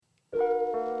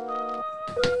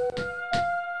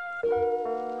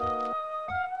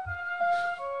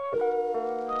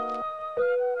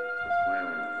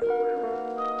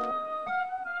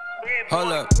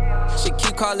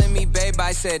calling me babe,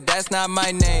 I said that's not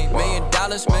my name. $1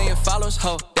 million, million followers,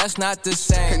 ho, that's not the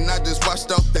same. And I just washed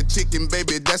off that chicken,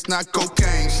 baby, that's not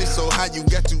cocaine. Shit so high, you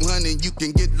got 200, you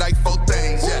can get like 4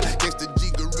 things. Yeah, against the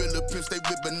G Gorilla Pimps, they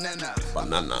with banana.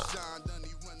 Banana.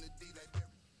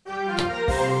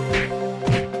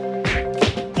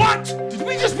 What? Did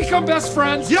we just become best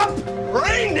friends? Yup!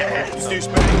 Rain dance! Do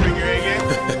spelling figure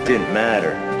again? Didn't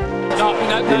matter. No,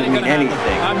 that ain't gonna anything.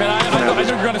 happen. I knew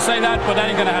you were gonna say that, but that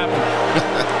ain't gonna happen.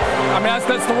 I mean,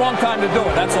 that's the wrong time to do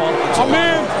it, that's all. I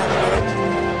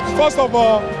mean, first of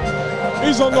all,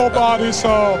 he's a nobody,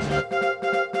 so...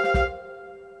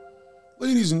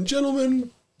 Ladies and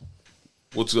gentlemen,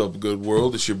 what's up, good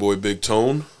world? It's your boy Big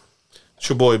Tone. It's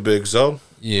your boy Big Zo.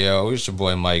 Yo, it's your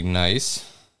boy Mike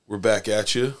Nice. We're back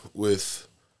at you with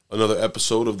another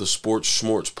episode of the Sports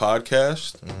Shmorts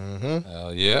podcast. Mm-hmm.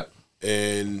 Hell yeah.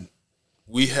 And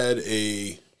we had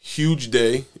a huge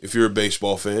day, if you're a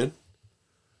baseball fan.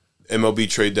 MLB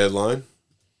Trade Deadline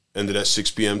ended at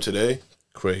 6 p.m. today.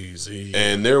 Crazy.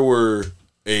 And there were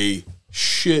a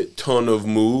shit ton of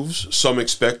moves, some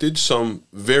expected, some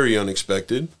very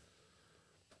unexpected.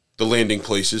 The landing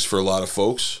places for a lot of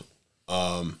folks.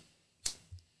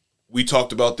 We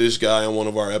talked about this guy on one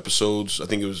of our episodes. I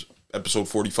think it was episode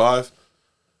 45.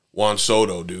 Juan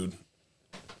Soto, dude.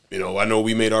 You know, I know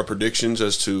we made our predictions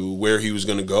as to where he was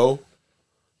going to go.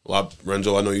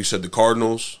 Renzo, I know you said the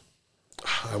Cardinals.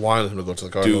 I wanted him to go to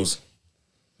the Cardinals. Dude,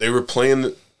 they were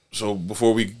playing. So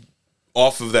before we,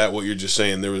 off of that, what you're just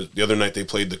saying, there was the other night they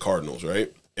played the Cardinals,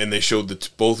 right? And they showed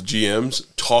both GMs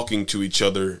talking to each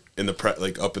other in the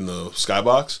like up in the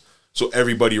skybox. So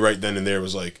everybody right then and there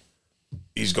was like,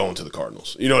 he's going to the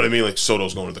Cardinals. You know what I mean? Like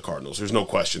Soto's going to the Cardinals. There's no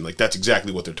question. Like that's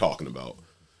exactly what they're talking about.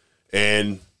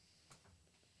 And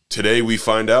today we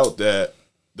find out that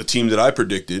the team that I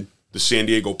predicted, the San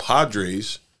Diego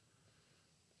Padres,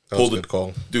 pulled a good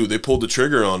call. Dude, they pulled the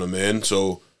trigger on him, man.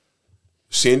 So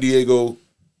San Diego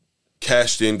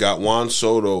cashed in, got Juan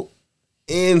Soto,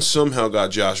 and somehow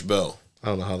got Josh Bell. I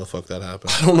don't know how the fuck that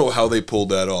happened. I don't know how they pulled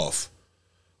that off.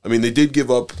 I mean, they did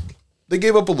give up. They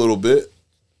gave up a little bit.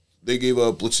 They gave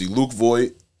up, let's see, Luke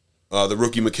Voit, the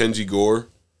rookie Mackenzie Gore,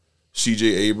 C.J.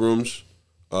 Abrams,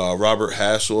 Robert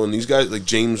Hassel, and these guys like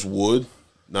James Wood,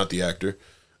 not the actor,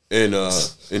 and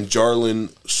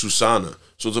Jarlin Susana.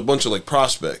 So it's a bunch of like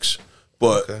prospects.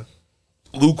 But okay.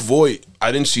 Luke Voit,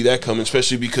 I didn't see that coming,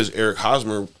 especially because Eric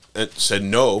Hosmer said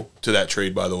no to that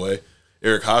trade, by the way.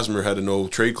 Eric Hosmer had a no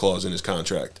trade clause in his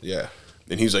contract. Yeah.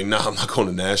 And he's like, nah, I'm not going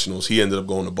to Nationals. He ended up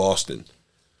going to Boston.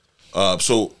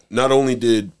 So not only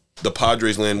did the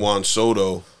Padres land Juan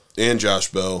Soto and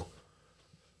Josh Bell,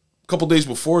 a couple days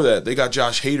before that, they got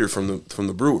Josh Hader from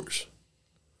the Brewers.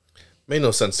 Made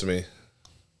no sense to me.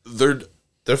 They're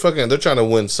trying to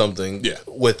win something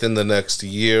within the next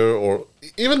year, or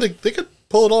even they could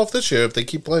pull it off this year if they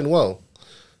keep playing well.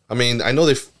 I mean, I know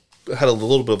they've had a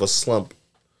little bit of a slump,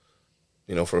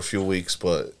 you know, for a few weeks,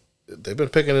 but they've been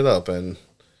picking it up, and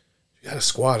you got a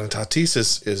squad, and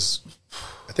Tatis is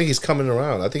I think he's coming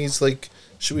around. I think he's like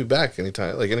should be back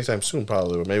anytime soon,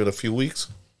 probably, or maybe in a few weeks.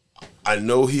 I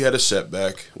know he had a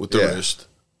setback with the wrist,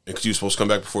 and because he was supposed to come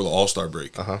back before the All-Star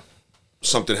break.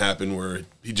 Something happened where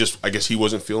I guess he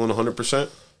wasn't feeling 100%,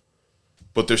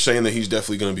 but they're saying that he's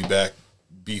definitely going to be back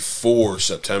before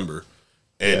September,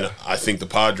 and I think the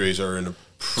Padres are in a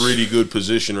pretty good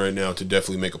position right now to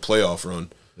definitely make a playoff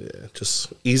run. Yeah,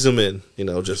 just ease him in, you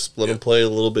know, just let him play a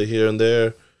little bit here and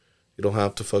there. You don't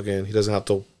have to he doesn't have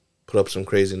to put up some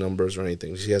crazy numbers or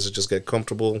anything. He has to just get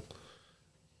comfortable,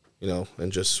 you know,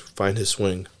 and just find his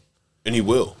swing. And he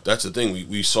will. That's the thing.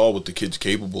 We saw what the kid's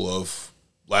capable of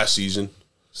last season.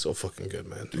 So fucking good,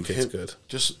 man. The kid's good.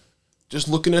 Just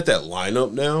looking at that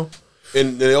lineup now.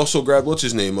 And they also grabbed, what's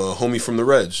his name, homie from the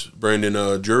Reds,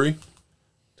 Brandon Drury.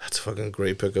 That's a fucking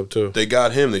great pickup, too. They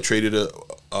got him. They traded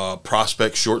a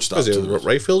prospect shortstop. Is he a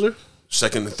right fielder?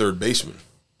 Second and third baseman.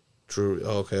 Drew.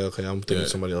 Okay. I'm thinking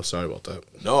somebody else. Sorry about that.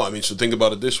 No, I mean, so think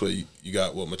about it this way. You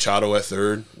got, Machado at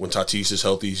third. When Tatis is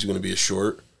healthy, he's going to be a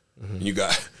short. Mm-hmm. And you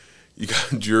got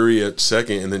Drury at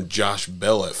second, and then Josh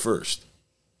Bell at first.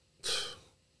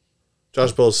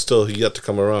 Josh Bell's still, he got to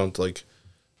come around. Like,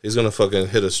 he's going to fucking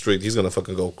hit a streak. He's going to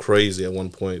fucking go crazy at one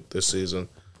point this season.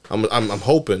 I'm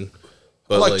hoping.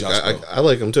 But I like Josh Bell. I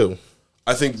like him, too.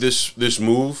 I think this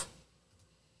move,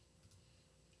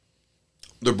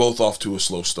 they're both off to a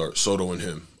slow start, Soto and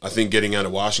him. I think getting out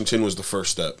of Washington was the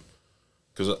first step.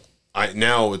 Because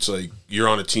now it's like you're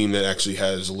on a team that actually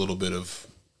has a little bit of,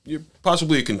 you're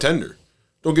possibly a contender.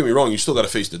 Don't get me wrong, you still got to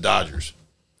face the Dodgers.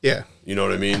 Yeah. You know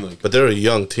what I mean? Like, but they're a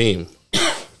young team.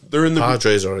 They're in the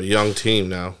Padres are a young team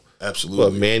now. Absolutely.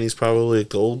 But Manny's probably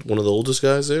like one of the oldest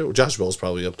guys there. Well, Josh Bell's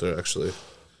probably up there, actually.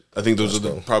 I think those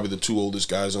are probably the two oldest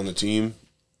guys on the team.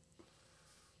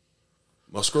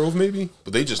 Musgrove, maybe?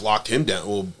 But they just locked him down.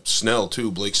 Well, Snell,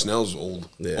 too. Blake Snell's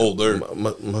older.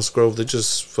 Musgrove, they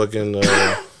just fucking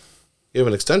gave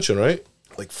an extension, right?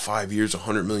 Like 5 years,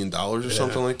 $100 million or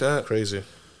something like that. Crazy.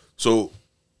 So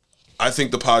I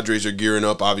think the Padres are gearing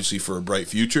up, obviously, for a bright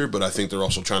future, but I think they're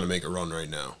also trying to make a run right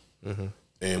now. Mm-hmm.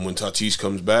 And when Tatis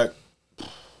comes back,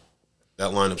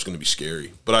 that lineup's going to be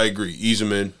scary. But I agree. Ease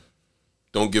him in.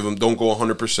 Don't go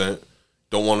 100%.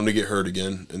 Don't want him to get hurt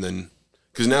again. And then,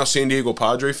 because now San Diego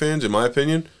Padre fans, in my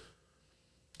opinion,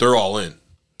 they're all in.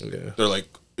 Yeah. They're like,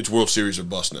 it's World Series or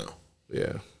bust now.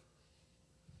 Yeah.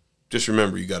 Just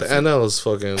remember, you got the NL is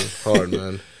fucking hard,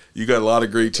 man. You got a lot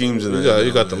of great teams in there.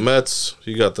 You got the Mets.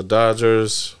 You got the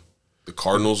Dodgers. The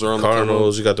Cardinals are on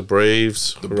Cardinals. You got the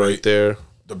Braves right there.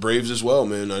 The Braves as well,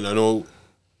 man. And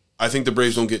I think the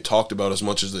Braves don't get talked about as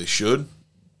much as they should.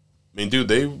 I mean, dude,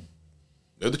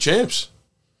 they're the champs.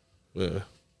 Yeah.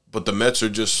 But the Mets are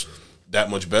just that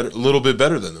much better, a little bit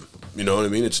better than them. You know what I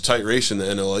mean? It's a tight race in the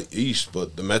NL East,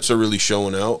 but the Mets are really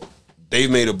showing out. They've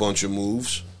made a bunch of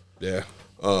moves. Yeah.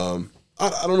 I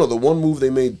don't know. The one move they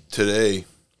made today,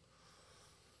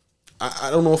 I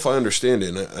don't know if I understand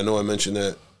it. And I know I mentioned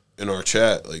that in our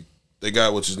chat. Like, they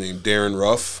got, what's his name, Darren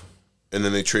Ruff, and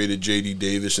then they traded J.D.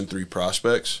 Davis and 3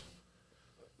 prospects.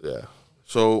 Yeah.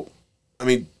 So, I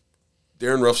mean,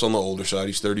 Darren Ruff's on the older side.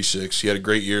 He's 36. He had a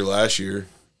great year last year.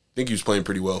 I think he was playing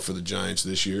pretty well for the Giants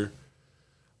this year.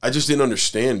 I just didn't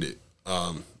understand it.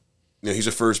 He's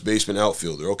a first baseman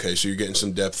outfielder. Okay, so you're getting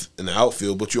some depth in the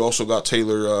outfield, but you also got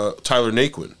Tyler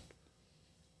Naquin,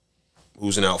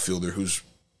 who's an outfielder who's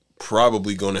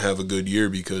probably going to have a good year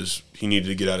because he needed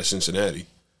to get out of Cincinnati.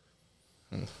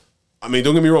 I mean,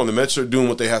 don't get me wrong. The Mets are doing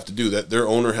what they have to do. That their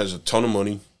owner has a ton of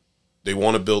money. They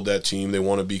want to build that team. They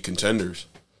want to be contenders.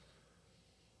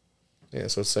 Yeah,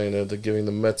 so it's saying that they're giving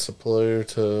the Mets a player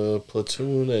to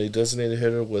platoon a designated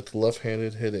hitter with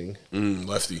left-handed hitting.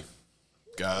 Lefty.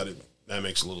 Got it. That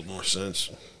makes a little more sense.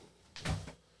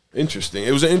 Interesting.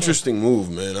 It was an interesting move,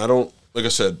 man. Like I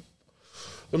said,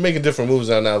 they're making different moves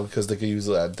now because they could use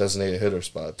that designated hitter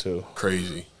spot, too.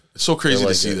 Crazy. It's so crazy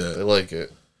to see that. They like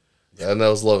it. Yeah, and I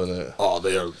was loving it. Oh,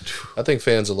 they are. I think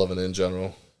fans are loving it in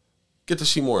general. Get to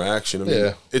see more action. I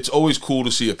mean, It's always cool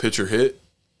to see a pitcher hit,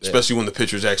 especially when the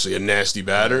pitcher's actually a nasty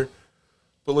batter.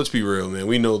 But let's be real, man.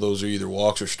 We know those are either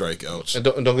walks or strikeouts. And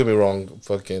don't get me wrong,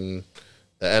 fucking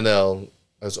the NL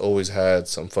has always had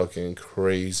some fucking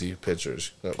crazy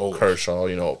pitchers.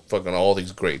 Kershaw, fucking all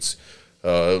these greats.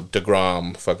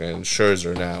 DeGrom, fucking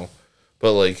Scherzer now.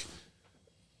 But, like,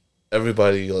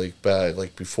 everybody,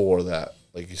 like, before that,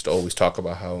 like, used to always talk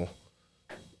about how,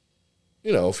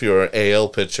 if you're an AL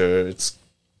pitcher,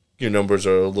 your numbers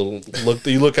are a little...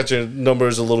 you look at your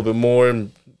numbers a little bit more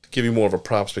and give you more of a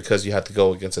props because you have to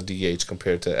go against a DH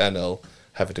compared to NL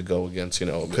having to go against,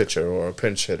 a pitcher or a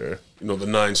pinch hitter. The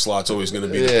 9 slot's always going to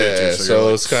be the pitcher.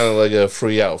 So it's kind of like a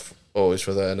free out always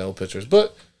for the NL pitchers.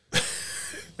 But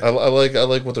I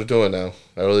like what they're doing now.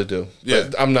 I really do. Yeah.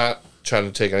 But I'm not trying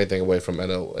to take anything away from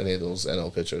any of those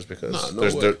NL pitchers because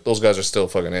those guys are still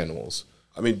fucking animals.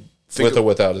 I mean, with or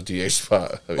without a DH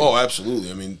spot. I mean,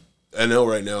 absolutely. I mean, NL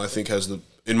right now I think has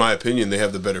in my opinion, they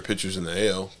have the better pitchers in the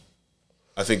AL.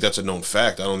 I think that's a known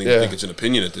fact. I don't even think it's an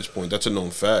opinion at this point. That's a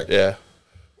known fact. Yeah.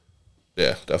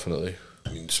 Yeah, definitely.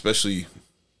 I mean, especially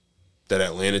that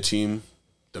Atlanta team,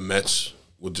 the Mets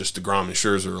with just DeGrom and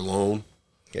Scherzer alone.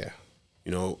 Yeah.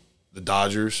 The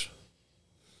Dodgers,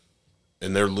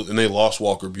 and they lost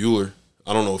Walker Buehler.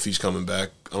 I don't know if he's coming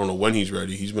back. I don't know when he's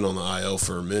ready. He's been on the IL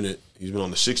for a minute. He's been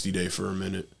on the 60-day for a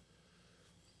minute.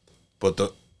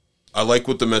 But I like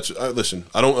what the Mets. Listen,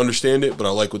 I don't understand it, but I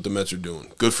like what the Mets are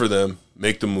doing. Good for them.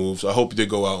 Make the moves. I hope they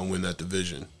go out and win that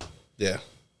division. Yeah.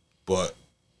 But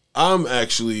I'm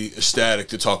actually ecstatic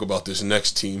to talk about this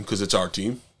next team because it's our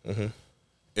team. Mm-hmm.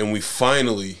 And we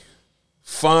finally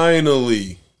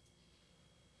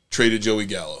traded Joey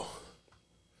Gallo.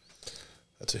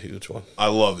 That's a huge one. I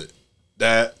love it.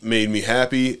 That made me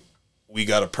happy. We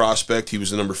got a prospect. He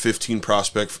was the number 15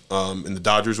 prospect in the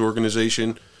Dodgers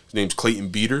organization. His name's Clayton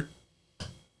Beeter.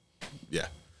 Yeah.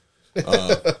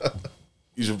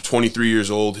 He's 23 years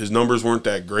old. His numbers weren't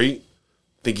that great.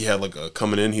 I think he had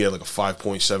coming in, he had a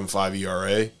 5.75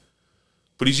 ERA.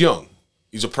 But he's young.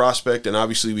 He's a prospect, and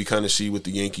obviously we kind of see what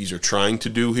the Yankees are trying to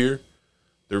do here.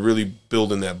 They're really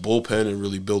building that bullpen and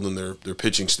really building their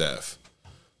pitching staff.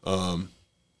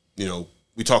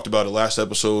 We talked about it last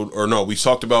episode, we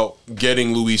talked about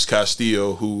getting Luis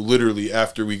Castillo, who literally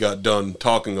after we got done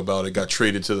talking about it, got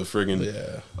traded to the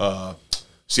friggin'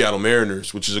 Seattle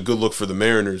Mariners, which is a good look for the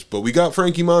Mariners. But we got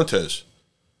Frankie Montes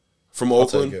from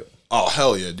Oakland. Oh,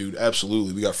 hell yeah, dude.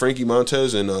 Absolutely. We got Frankie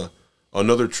Montes and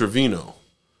another Trevino.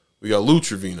 We got Lou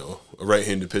Trevino, a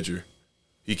right-handed pitcher.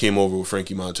 He came over with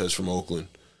Frankie Montes from Oakland.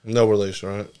 No relation,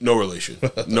 right? No relation.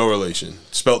 No relation.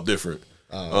 Spelt different.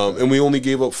 And we only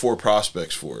gave up 4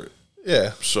 prospects for it.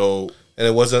 Yeah. So... And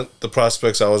it wasn't the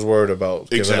prospects I was worried about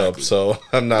giving up, so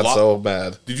I'm not so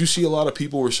mad. Did you see a lot of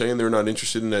people were saying they're not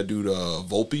interested in that dude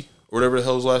Volpe, or whatever the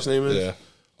hell his last name is? Yeah.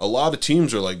 A lot of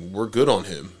teams are like, we're good on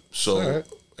him. So,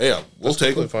 yeah, we'll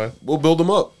take him. Fine. We'll build him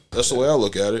up. That's the way I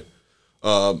look at it.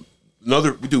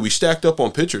 We stacked up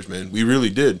on pitchers, man. We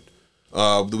really did.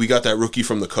 We got that rookie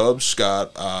from the Cubs,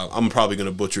 Scott. I'm probably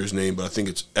going to butcher his name, but I think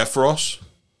it's Efros.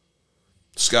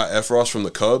 Scott Efros from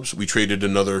the Cubs. We traded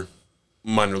another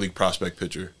minor league prospect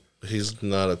pitcher. He's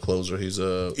not a closer. I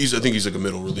think he's like a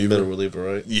middle reliever. Middle reliever,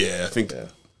 right? Yeah, I think. Yeah.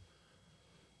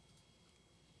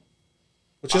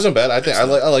 Which isn't bad. I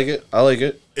like it. I like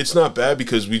it. It's not bad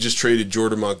because we just traded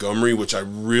Jordan Montgomery, which I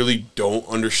really don't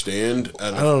understand. I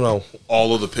don't know.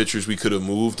 All of the pitchers we could have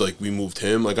moved, like we moved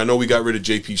him. Like I know we got rid of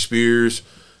J.P. Spears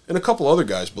and a couple other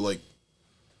guys, but like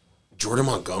Jordan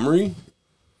Montgomery, he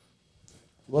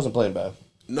wasn't playing bad.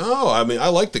 No, I mean I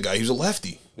like the guy. He was a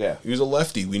lefty. Yeah, he was a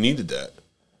lefty. We needed that.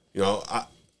 You know,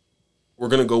 we're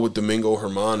gonna go with Domingo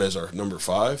Germán as our number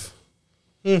 5.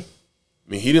 I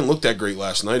mean, he didn't look that great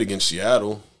last night against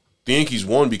Seattle. The Yankees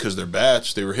won because they're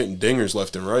bats. They were hitting dingers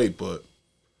left and right, but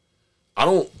I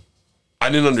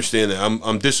didn't understand that.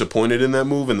 I'm disappointed in that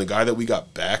move. And the guy that we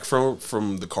got back from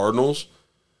the Cardinals,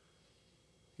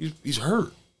 he's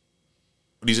hurt.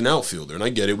 But he's an outfielder, and I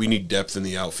get it. We need depth in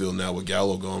the outfield now with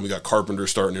Gallo gone. We got Carpenter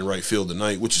starting in right field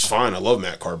tonight, which is fine. I love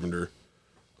Matt Carpenter.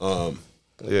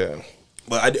 Yeah.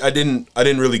 But I didn't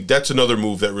really. That's another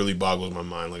move that really boggles my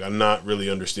mind. Like I'm not really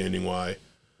understanding why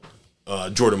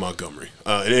Jordan Montgomery,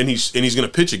 and he's going to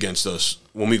pitch against us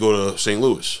when we go to St.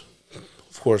 Louis.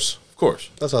 Of course,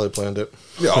 that's how they planned it.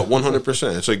 Yeah,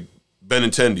 100%. It's like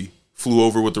Benintendi flew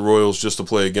over with the Royals just to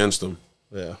play against them.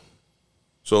 Yeah.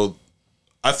 So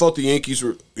I thought the Yankees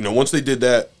were. Once they did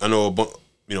that, I know.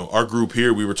 Our group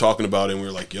here, we were talking about it, and we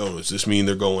were like, "Yo, does this mean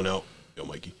they're going out?" Yo,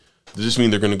 Mikey. Does this mean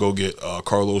they're going to go get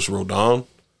Carlos Rodon?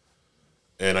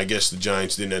 And I guess the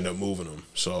Giants didn't end up moving him.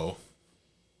 So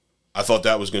I thought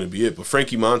that was going to be it. But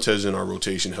Frankie Montes in our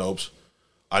rotation helps.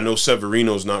 I know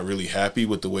Severino's not really happy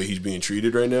with the way he's being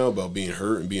treated right now about being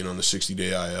hurt and being on the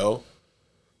 60-day IL.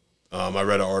 I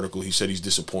read an article. He said he's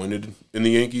disappointed in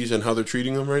the Yankees and how they're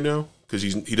treating him right now because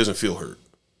he doesn't feel hurt.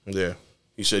 Yeah.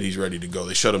 He said he's ready to go.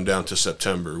 They shut him down to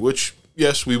September, which,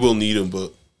 yes, we will need him,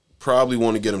 but probably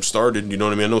want to get him started. You know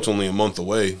what I mean? I know it's only a month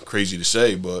away. Crazy to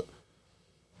say, but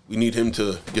we need him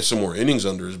to get some more innings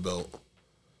under his belt.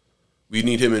 We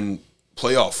need him in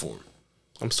playoff form.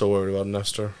 I'm still worried about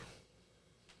Nestor.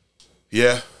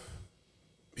 Yeah.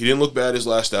 He didn't look bad his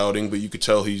last outing, but you could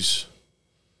tell he's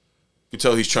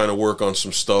trying to work on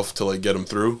some stuff to like get him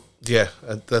through. Yeah,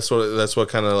 that's what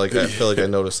kind of like I feel like I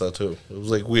noticed that too. It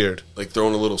was like weird, like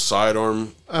throwing a little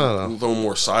sidearm. I don't know, throwing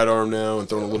more sidearm now and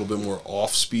throwing a little bit more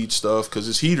off speed stuff because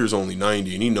his heater's only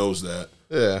 90 and he knows that.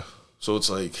 Yeah, so it's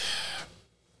like,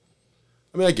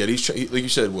 I mean, I get it. Like you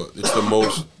said, it's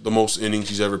the most innings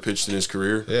he's ever pitched in his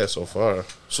career. Yeah, so far.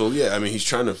 So yeah, I mean, he's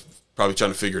probably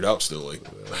trying to figure it out still. Like,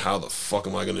 how the fuck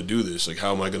am I going to do this? Like,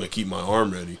 how am I going to keep my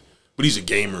arm ready? But he's a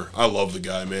gamer. I love the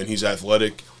guy, man. He's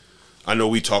athletic. I know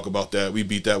we talk about that. We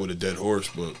beat that with a dead horse,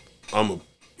 but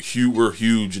we're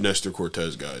huge Nestor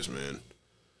Cortez guys, man.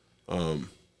 I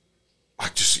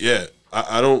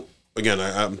don't. Again,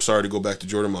 I'm sorry to go back to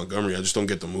Jordan Montgomery. I just don't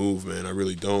get the move, man. I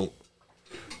really don't.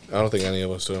 I don't think any of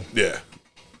us do. Yeah.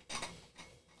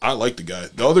 I like the guy.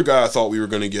 The other guy I thought we were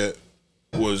going to get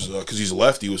was, because he's a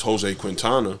lefty, was Jose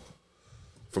Quintana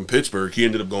from Pittsburgh. He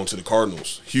ended up going to the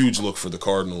Cardinals. Huge look for the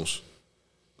Cardinals.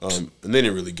 And they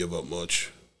didn't really give up much.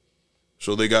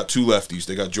 So they got 2 lefties.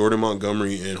 They got Jordan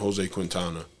Montgomery and Jose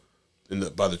Quintana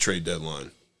by the trade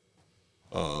deadline.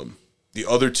 The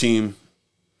other team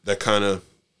that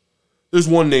there's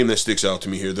one name that sticks out to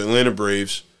me here. The Atlanta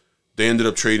Braves. They ended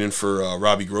up trading for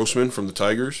Robbie Grossman from the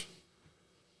Tigers.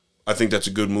 I think that's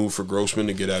a good move for Grossman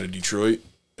to get out of Detroit.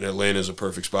 And Atlanta's a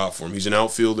perfect spot for him. He's an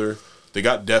outfielder. They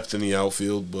got depth in the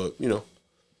outfield, but,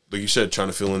 like you said, trying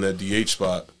to fill in that DH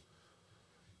spot.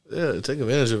 Yeah, take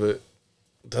advantage of it.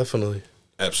 Definitely.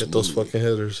 Absolutely. Get those fucking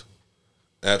hitters.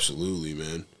 Absolutely,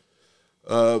 man.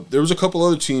 There was a couple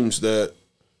other teams that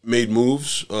made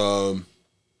moves.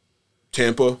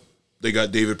 Tampa, they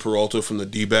got David Peralta from the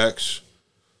D-backs.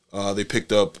 They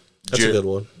picked up... That's a good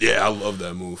one. Yeah, I love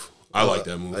that move. I like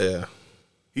that move. Yeah.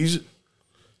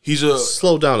 He's a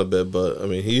slowed down a bit, but I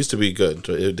mean, he used to be good.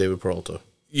 David Peralta.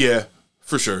 Yeah,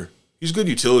 for sure. He's a good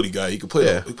utility guy. He could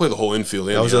play. He could play the whole infield.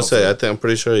 And I was gonna say, I'm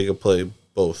pretty sure he could play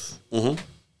both. Mm-hmm.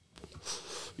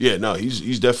 Yeah, no,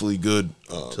 he's definitely good.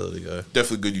 Utility guy.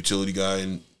 Definitely good utility guy,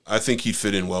 and I think he'd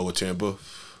fit in well with Tampa.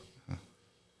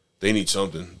 They need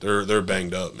something. They're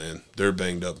banged up, man. They're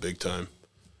banged up big time.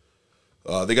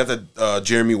 They got that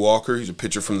Jeremy Walker. He's a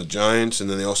pitcher from the Giants, and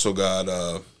then they also got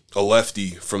a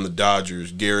lefty from the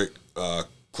Dodgers, Garrett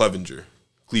Clevenger.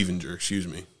 Excuse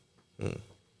me.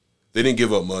 They didn't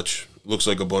give up much. Looks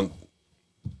like a bunch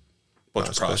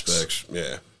of prospects.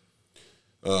 Yeah.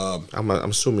 I'm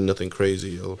assuming nothing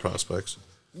crazy. All the prospects.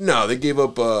 No, they gave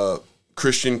up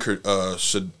Christian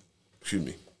Cordera.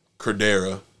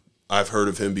 I've heard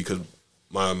of him because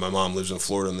my mom lives in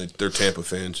Florida and they're Tampa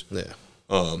fans. Yeah.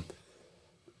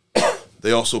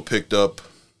 They also picked up.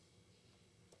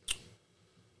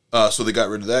 So they got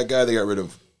rid of that guy. They got rid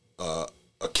of a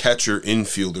catcher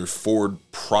infielder, Ford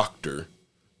Proctor,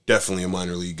 definitely a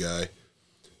minor league guy.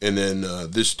 And then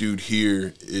this dude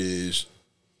here is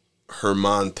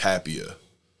Herman Tapia.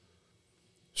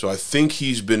 So I think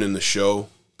he's been in the show.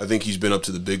 I think he's been up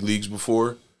to the big leagues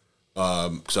before.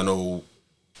 Because I know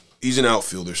he's an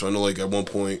outfielder. So I know like at one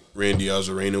point Randy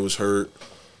Arozarena was hurt.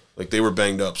 Like they were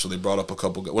banged up. So they brought up a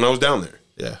couple guys. When I was down there,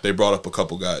 they brought up a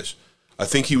couple guys. I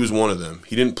think he was one of them.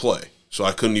 He didn't play. So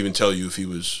I couldn't even tell you if he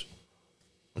was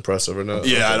impressive or not.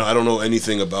 Yeah, okay. I don't know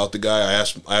anything about the guy. I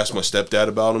asked my stepdad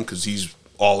about him because he's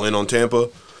all in on Tampa.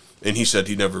 And he said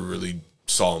he never really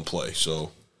saw him play.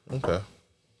 So okay.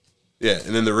 Yeah,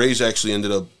 and then the Rays actually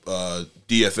ended up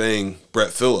DFAing Brett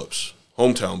Phillips,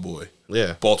 hometown boy.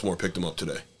 Yeah. Baltimore picked him up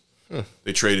today.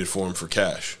 They traded for him for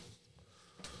cash.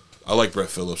 I like Brett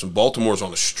Phillips, and Baltimore's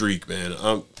on a streak, man.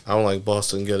 I don't like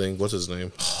Boston getting, what's his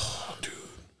name? Oh, dude.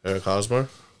 Eric Hosmer?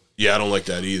 Yeah, I don't like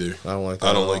that either. I don't like that.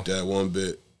 I don't like that one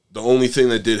bit. The only thing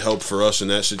that did help for us in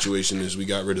that situation is we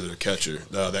got rid of their catcher,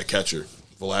 that catcher,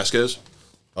 Velasquez.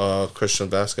 Christian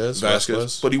Vasquez.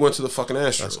 But he went to the fucking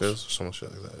Astros. Vasquez, so much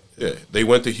like that. Yeah, they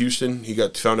went to Houston. He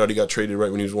found out he got traded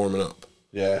right when he was warming up.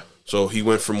 Yeah. So he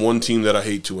went from one team that I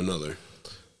hate to another.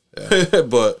 Yeah.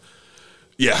 But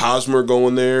yeah, Hosmer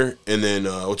going there, and then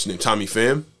what's his name, Tommy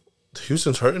Pham.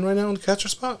 Houston's hurting right now in the catcher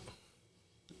spot.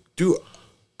 Dude,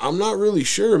 I'm not really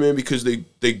sure, man, because they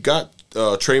got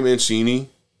Trey Mancini.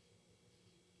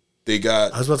 I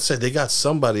was about to say, they got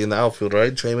somebody in the outfield,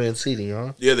 right? Trey Mancini,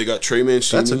 huh? Yeah, they got Trey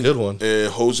Mancini. That's a good one.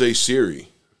 And Jose Siri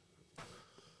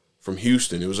from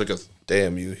Houston. It was like a...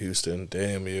 Damn you, Houston.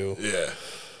 Damn you. Yeah,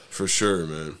 for sure,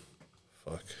 man.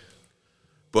 Fuck.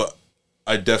 But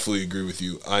I definitely agree with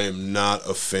you. I am not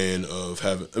a fan of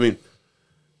having... I mean,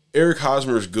 Eric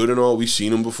Hosmer is good and all. We've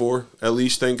seen him before, at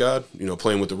least, thank God. You know,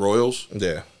 playing with the Royals.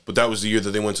 Yeah. But that was the year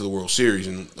that they went to the World Series,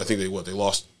 and I think they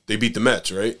lost... They beat the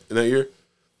Mets, right, in that year?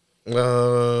 Was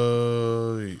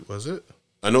it?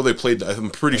 I know they played.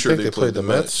 I'm pretty sure they played the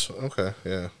Mets. Okay,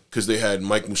 yeah. Because they had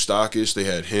Mike Moustakas, they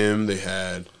had him, they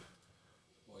had.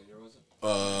 What year was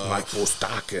it? Mike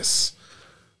Moustakas.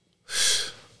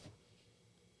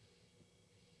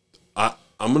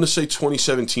 I'm gonna say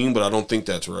 2017, but I don't think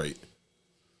that's right.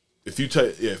 If you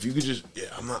type, if you could just,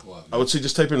 I'm not. What, I would say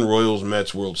just type in Royals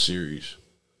Mets World Series.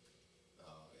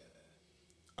 Oh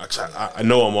yeah. I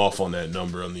know I'm off on that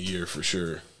number on the year for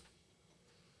sure.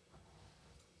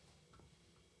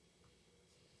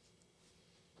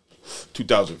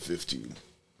 $2015.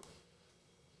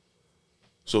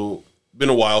 So, been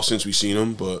a while since we've seen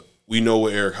him, but we know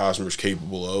what Eric Hosmer's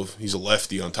capable of. He's a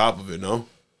lefty on top of it, no?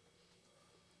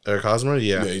 Eric Hosmer,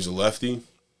 yeah. Yeah, he's a lefty.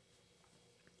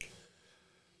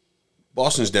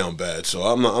 Boston's down bad, so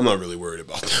I'm not really worried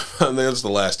about them. I think that's the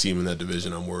last team in that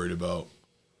division I'm worried about.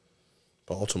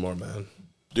 Baltimore, man.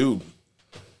 Dude,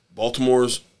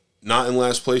 Baltimore's not in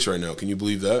last place right now. Can you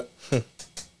believe that?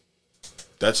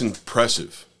 That's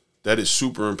impressive. That is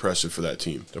super impressive for that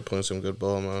team. They're playing some good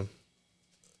ball, man.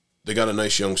 They got a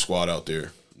nice young squad out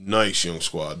there. Nice young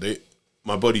squad.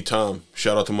 My buddy Tom,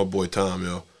 shout out to my boy Tom,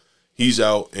 yo. He's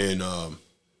out, and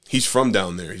he's from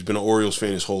down there. He's been an Orioles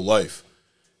fan his whole life.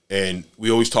 And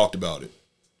we always talked about it.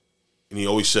 And he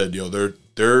always said, yo,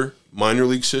 their minor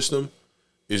league system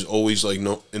is always like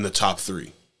in the top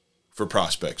 3 for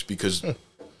prospects because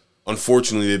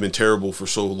unfortunately they've been terrible for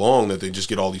so long that they just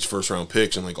get all these first-round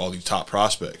picks and like all these top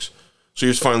prospects. So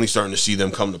you're finally starting to see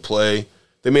them come to play.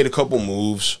 They made a couple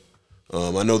moves.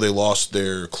 I know they lost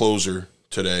their closer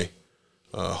today.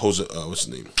 What's his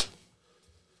name?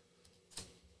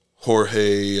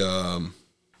 Jorge.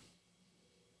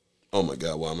 Oh my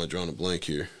God! Why am I drawing a blank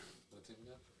here?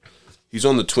 He's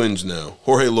on the Twins now.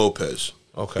 Jorge Lopez.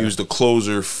 Okay. He was the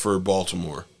closer for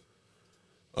Baltimore.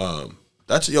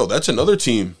 That's another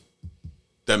team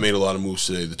that made a lot of moves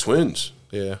today. The Twins.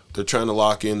 Yeah, they're trying to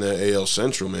lock in that AL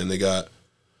Central. Man, they got.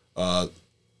 I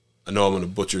know I'm going to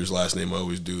butcher his last name. I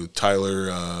always do.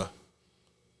 Tyler.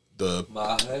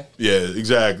 Mahe. Yeah,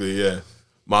 exactly. Yeah,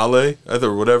 Mahle,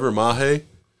 or whatever. Mahe.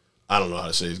 I don't know how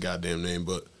to say his goddamn name,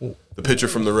 but the pitcher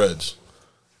from the Reds.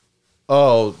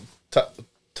 Oh,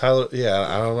 Tyler. Yeah,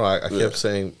 I don't know. I kept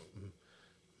saying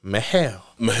Mahal.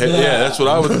 Yeah, that's what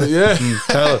I would. Yeah,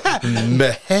 Tyler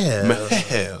Mahal.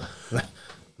 Mahal.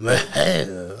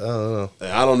 Mahal.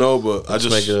 I don't know, but I just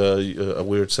make a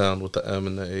weird sound with the M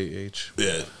and the AH.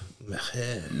 Yeah,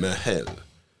 Mahal.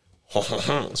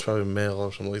 It's probably male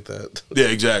or something like that. Yeah,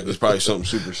 exactly. It's probably something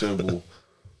super simple.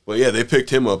 But yeah, they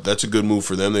picked him up. That's a good move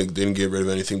for them. They didn't get rid of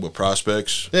anything but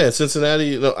prospects. Yeah,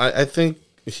 Cincinnati. I think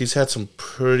he's had some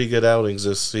pretty good outings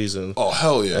this season. Oh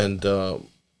hell yeah! And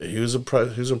he was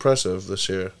impressive this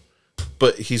year.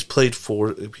 But he played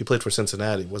for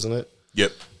Cincinnati, wasn't it?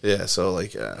 Yep. Yeah. So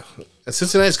and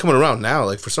Cincinnati's coming around now.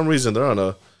 Like for some reason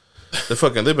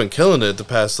they've been killing it the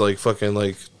past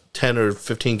 10 or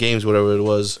 15 games, whatever it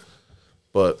was.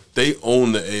 But they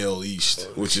own the AL East,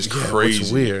 which is crazy.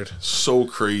 It's weird. So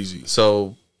crazy.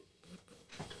 So,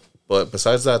 but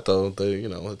besides that, though,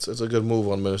 it's a good move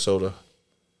on Minnesota.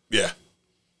 Yeah,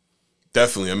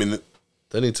 definitely. I mean,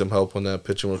 they need some help on that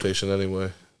pitching rotation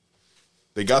anyway.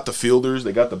 They got the fielders.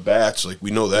 They got the bats.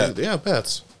 We know that. They have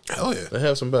bats. Hell yeah. They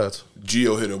have some bats.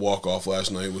 Gio hit a walk-off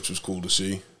last night, which was cool to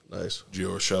see. Nice. Gio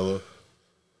Urshela.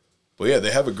 But yeah,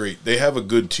 they have a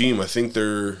good team. I think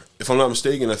if I'm not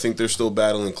mistaken, I think they're still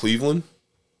battling Cleveland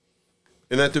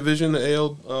in that division, the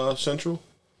AL Central.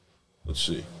 Let's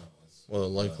see. Well,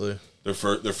 likely. They're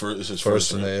first. This is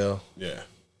first in the AL. Yeah.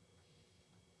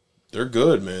 They're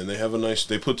good, man.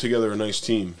 They put together a nice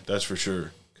team. That's for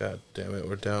sure. God damn it,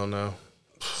 we're down now,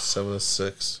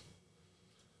 7-6.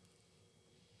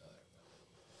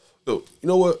 So you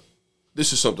know what?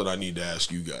 This is something I need to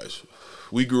ask you guys.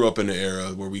 We grew up in an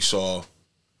era where we saw.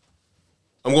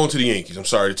 I'm going to the Yankees. I'm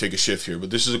sorry to take a shift here, but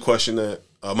this is a question that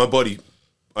my buddy,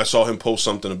 I saw him post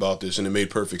something about this, and it made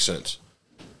perfect sense.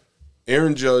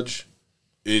 Aaron Judge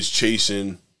is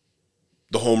chasing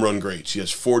the home run greats. He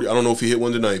has 40. I don't know if he hit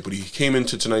one tonight, but he came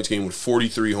into tonight's game with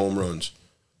 43 home runs.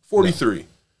 43. No.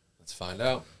 Let's find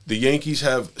out. The Yankees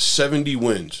have 70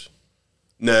 wins.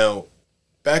 Now,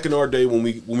 back in our day when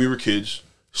we were kids,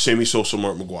 Sammy Sosa,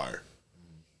 Mark McGwire.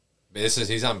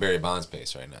 He's on Barry Bonds'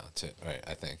 pace right now, too, right?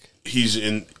 I think he's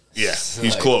in. Yeah,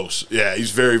 he's close. Yeah,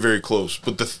 he's very, very close.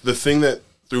 But the thing that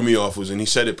threw me off was, and he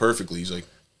said it perfectly. He's like,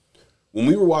 when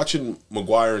we were watching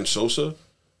McGwire and Sosa,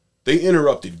 they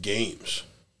interrupted games.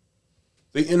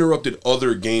 They interrupted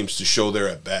other games to show their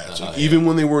at bats. Even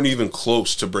when they weren't even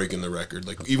close to breaking the record,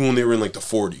 even when they were in the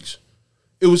 40s,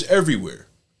 it was everywhere.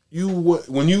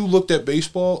 When you looked at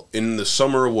baseball in the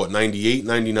summer of 98,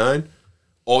 99,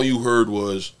 all you heard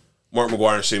was Mark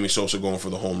McGwire and Sammy Sosa going for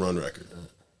the home run record.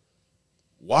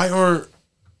 Why aren't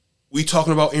we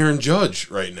talking about Aaron Judge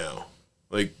right now?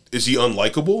 Is he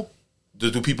unlikable?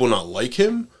 Do people not like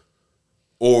him?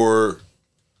 Or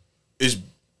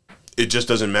it just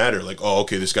doesn't matter?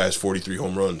 Okay, this guy has 43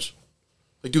 home runs.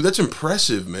 Dude, that's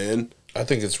impressive, man. I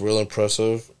think it's real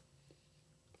impressive.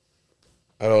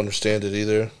 I don't understand it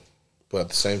either. But at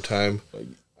the same time,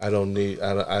 I don't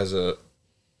know.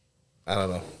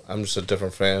 I'm just a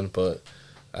different fan, but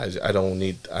I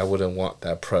wouldn't want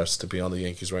that press to be on the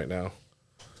Yankees right now.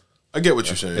 I get what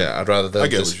you're saying. Yeah, I'd rather them. I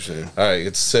get what you're saying. All right,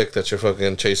 it's sick that you're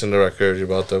fucking chasing the record. You're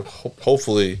about to.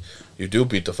 Hopefully, you do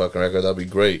beat the fucking record. That'd be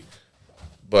great.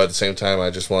 But at the same time, I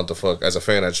just want as a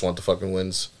fan, I just want the fucking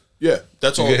wins. Yeah,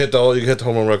 that's all. You can hit the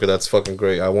home run record. That's fucking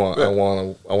great. I want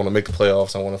to make the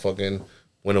playoffs. I want to fucking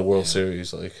win a World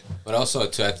Series. But also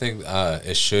too, I think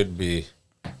it should be.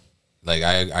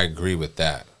 I agree with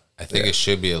that. I think it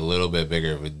should be a little bit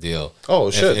bigger of a deal. Oh,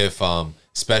 it should. If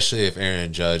especially if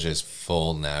Aaron Judge is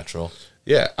full natural.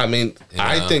 Yeah, I mean,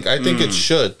 I think it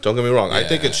should. Don't get me wrong. I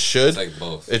think it should. It's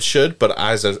both. It should, but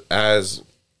as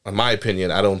in my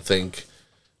opinion, I don't think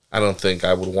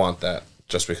I would want that.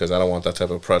 Just because I don't want that type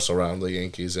of press around the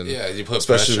Yankees, and you put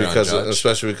especially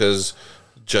pressure because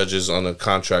Judge is on a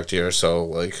contract here,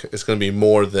 so it's going to be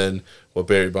more than what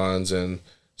Barry Bonds and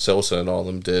Sosa and all of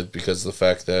them did because of the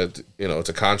fact that it's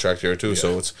a contract here too. Yeah.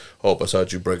 So it's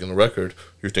besides you breaking the record,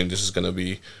 you think this is going to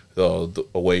be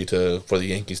a way for the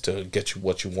Yankees to get you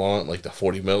what you want, like the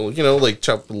 $40 million,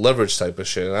 chop leverage type of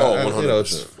shit.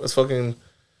 100%. It's fucking.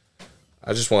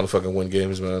 I just want to fucking win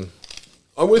games, man.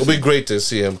 It'll be great to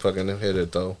see him fucking hit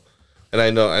it though, and I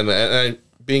know, and I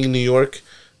being in New York,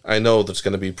 I know there's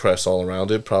going to be press all around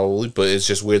it probably, but it's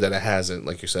just weird that it hasn't,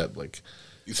 like you said,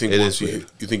 You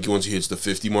think once he hits the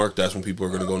 50 mark, that's when people are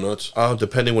going to go nuts?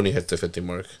 Depending when he hits the 50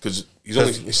 mark, because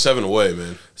he's 7 away,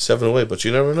 man. 7 away, but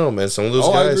you never know, man. Some of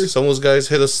those guys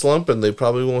hit a slump, and they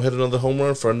probably won't hit another home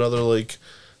run for another like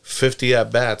 50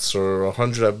 at bats or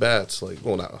 100 at bats. Like,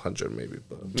 well, not 100 maybe,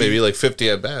 but maybe like 50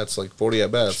 at bats, like 40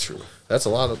 at bats. True. That's a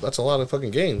lot of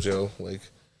fucking games, yo. Like,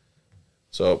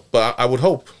 so, but I would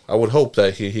hope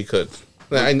that he could.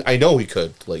 I know he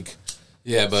could. Like,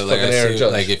 yeah, but like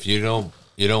like if you don't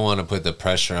want to put the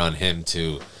pressure on him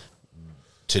to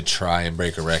try and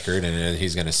break a record, and then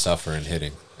he's going to suffer in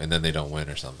hitting, and then they don't win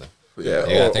or something. Yeah,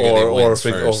 or if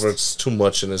it's too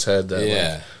much in his head.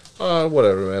 That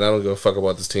whatever, man. I don't give a fuck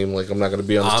about this team. Like, I'm not going to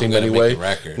be on this team anyway.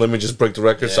 Let me just break the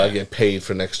record so I get paid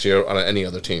for next year on any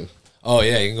other team. Oh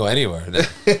yeah, you can go anywhere.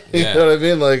 You know what I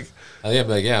mean? Like, I'm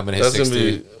going to hit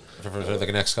 60 for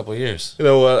the next couple of years. You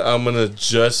know what? I'm going to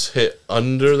just hit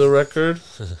under the record.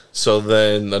 So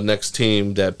then the next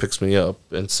team that picks me up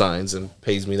and signs and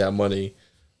pays me that money,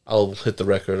 I'll hit the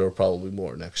record or probably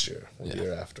more next year or the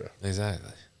year after.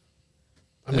 Exactly.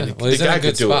 I mean, the guy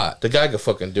could do it. The guy could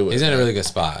fucking do it. He's in a really good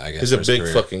spot, I guess. He's a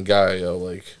big fucking guy, yo.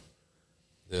 Like,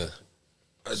 yeah.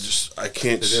 I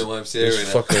can't. They're doing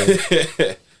YMCA right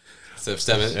now. So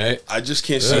 7, right? I just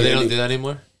can't so see. They don't do that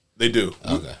anymore? They do.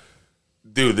 Okay.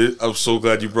 Dude, I'm so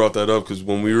glad you brought that up, because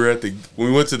when we went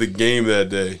to the game that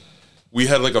day, we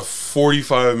had like a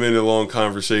 45-minute long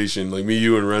conversation, like me,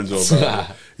 you, and Renzo about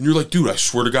it. And you're like, dude, I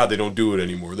swear to God, they don't do it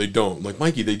anymore. They don't. I'm like,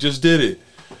 Mikey, they just did it.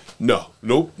 No,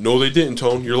 they didn't,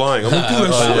 Tone. You're lying. I'm like, dude,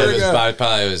 I swear to God.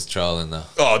 Probably was trolling, though.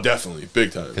 Oh, definitely.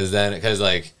 Big time. Because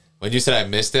like, when you said I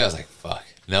missed it, I was like, fuck.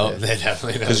 No, they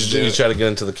definitely don't. Because you tried to get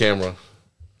into the camera.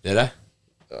 Did I?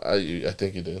 I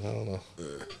think you did. I don't know.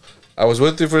 I was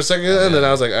with you for a second, and then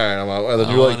I was like, all right, I'm out. And then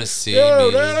you want to see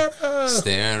me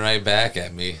staring right back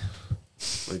at me.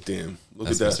 Like, damn.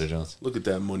 That's at that. Mr. Jones. Look at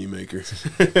that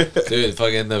moneymaker. Dude,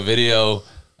 fucking the video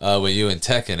with you and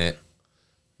Tech in it.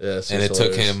 Yeah, and it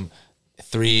took him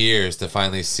 3 years to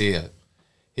finally see it.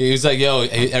 He was like, yo,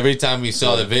 every time we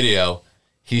saw the video,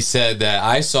 he said that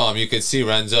I saw him. You could see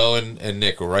Renzo and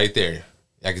Nick right there.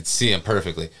 I could see him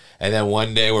perfectly. And then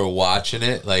one day we're watching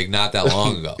it, like not that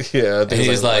long ago. Yeah, I think and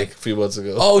he's like a few months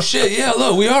ago. Oh shit, yeah,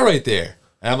 look, we are right there.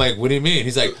 And I'm like, what do you mean?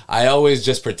 He's like, I always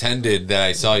just pretended that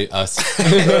I saw us.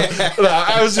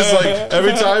 I was just like,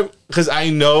 every time, because I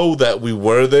know that we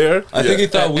were there. I think he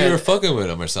thought we were fucking with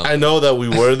him or something. I know that we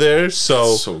were there,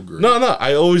 so. So great. No,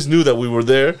 I always knew that we were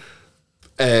there.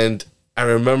 And I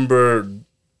remember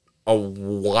a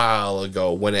while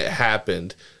ago when it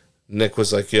happened, Nick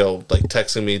was like, yo, like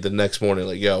texting me the next morning,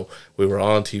 like, yo, we were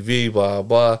on TV, blah,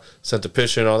 blah, sent the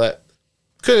picture and all that.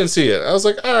 Couldn't see it. I was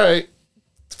like, all right,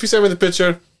 if you send me the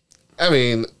picture, I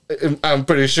mean, I'm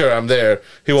pretty sure I'm there.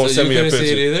 He won't send me a picture. You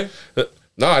couldn't see it either?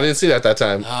 No, I didn't see it at that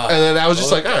time. And then I was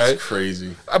just like, all right.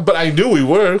 Crazy. But I knew we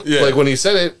were, like, when he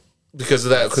said it, because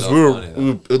of that, because we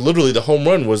were literally, the home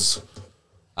run was.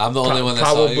 I'm the only one that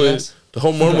saw you guys? The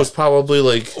home run was probably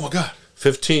like, oh my God,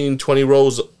 15, 20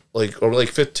 rows, like, or like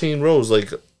 15 rows,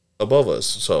 like, above us.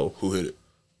 So who hit it?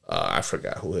 I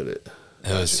forgot who hit it.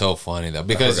 It was so funny though,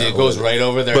 because it goes right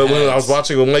over their heads. But when I was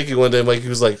watching with Mikey one day, Mikey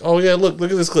was like, "Oh yeah, look at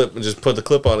this clip," and just put the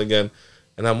clip on again.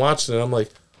 And I'm watching it. I'm like,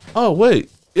 "Oh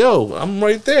wait, yo, I'm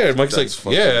right there." And Mike's like,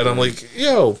 "Yeah," and I'm like,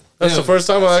 "Yo, that's the first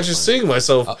time I'm actually seeing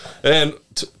myself." And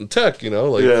Tech, you know,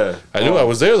 like, I knew I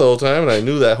was there the whole time, and I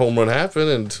knew that home run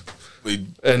happened,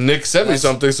 and Nick sent me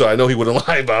something, so I know he wouldn't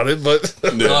lie about it. But so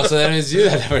then it's you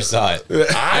that never saw it.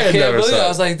 I can't believe it. I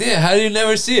was like, damn, how do you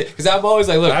never see it? Because I'm always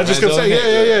like, look, I just kept saying,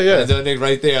 yeah. Renzo Nick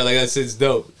right there, like that's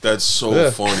dope. That's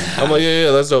so funny. I'm like, yeah,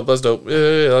 that's dope.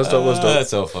 Yeah, that's dope. That's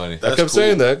so funny. I kept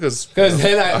saying that because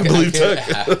then I believe Tech.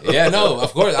 Yeah, no,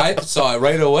 of course I saw it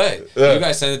right away. You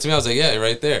guys sent it to me. I was like, yeah,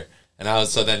 right there. And I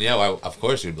was of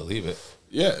course you'd believe it.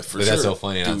 Yeah, for but sure. That's so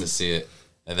funny not to see it.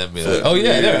 And then be like, oh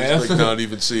yeah, there I am. Like not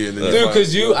even seeing it. Dude,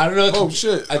 because I don't know. Oh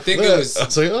shit. I think it was. I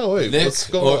was like, oh wait, what's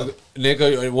going on? Nick,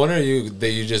 or one of you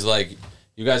that you just like,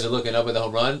 you guys are looking up at the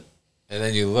home run, and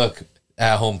then you look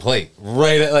at home plate,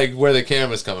 right at like where the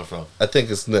camera's coming from. I think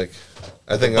it's Nick.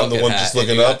 I think I'm the one just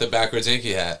looking you up. Got the backwards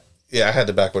Yankee hat. Yeah, I had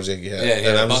the backwards Yankee hat. Yeah,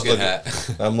 and I'm just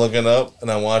looking. I'm looking up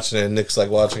and I'm watching it. And Nick's like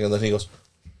watching, and then he goes.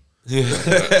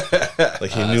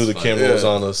 Like he knew the camera was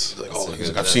on us.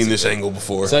 Like, I've seen this angle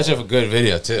before. Such a good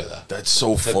video too. Though. That's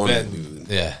so funny, dude.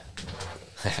 Yeah,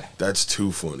 that's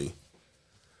too funny.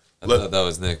 I thought that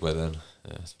was Nick, but then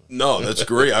no, that's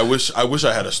great. I wish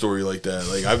I had a story like that.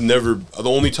 Like I've never. The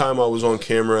only time I was on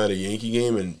camera at a Yankee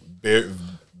game and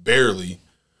barely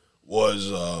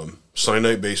was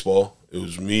Sunday Night Baseball. It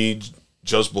was me,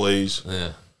 Just Blaze,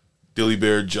 Dilly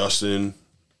Bear, Justin.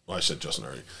 I said Justin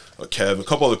already. Kev, a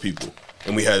couple other people,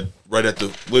 and we had right at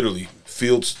the literally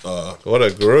fields. What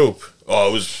a group! Oh,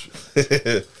 it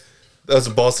was. That was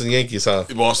the Boston Yankees, huh?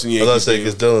 Boston Yankees. I was saying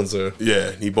it's Dylan's there.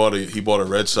 Yeah, he bought a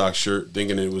Red Sox shirt,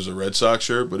 thinking it was a Red Sox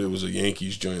shirt, but it was a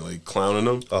Yankees joint, like clowning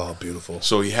them. Oh, beautiful!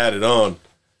 So he had it on,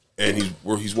 and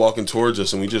he's walking towards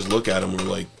us, and we just look at him, and we're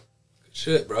like,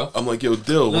 "Shit, bro!" I'm like, "Yo,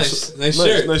 Dill, nice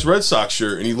shirt, nice Red Sox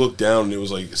shirt." And he looked down, and it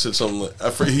was like it said something. Like,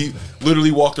 he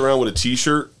literally walked around with a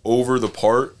T-shirt over the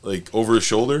part, like over his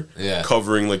shoulder,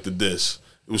 covering like the disc.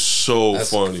 It was so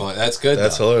funny. That's good.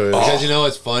 That's hilarious. Because you know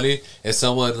what's funny? If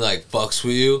someone like fucks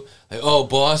with you, like, oh,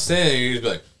 Boston, and you just be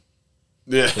like,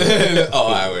 yeah.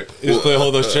 oh, I would just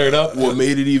hold those shirt up. What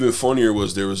made it even funnier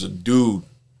was there was a dude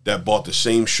that bought the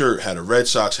same shirt, had a Red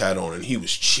Sox hat on, and he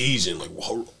was cheesing, like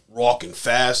rocking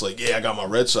fast, like, yeah, I got my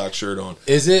Red Sox shirt on.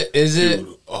 Is it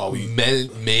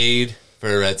made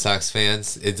for Red Sox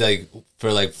fans? It's like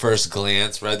for like first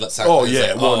glance, Red Sox. Oh fans,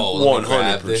 yeah, like,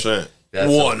 100%.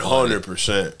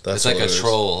 100%. It's like a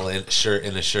troll shirt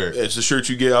in a shirt. It's the shirt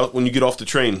you get out when you get off the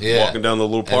train, walking down the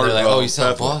little park. And they're like, oh, you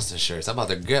sell Boston shirts. I'm about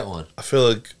to get one. I feel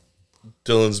like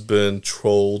Dylan's been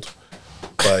trolled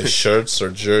by shirts or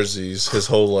jerseys his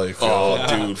whole life. Oh,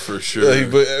 dude, for sure. Yeah,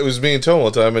 but it was me and Tom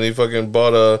one time, and he fucking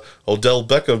bought a Odell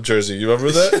Beckham jersey. You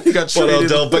remember that? He got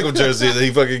traded. Odell Beckham jersey, and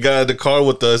he fucking got in the car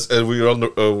with us, and we were on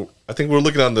the. I think we were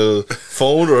looking on the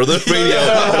phone or the radio.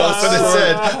 And all of a sudden it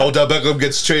said Odell Beckham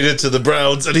gets traded to the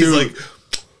Browns, and he's like,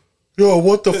 "Yo,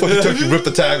 what the fuck?" He took, ripped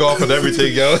the tag off and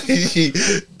everything, yo.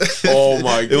 Oh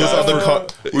my god! It was on the car.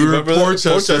 We were in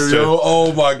Portchester, yo.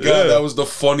 Oh my god, that was the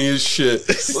funniest shit.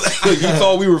 Like, he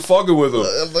thought we were fucking with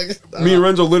him. Me and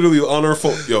Renzo literally on our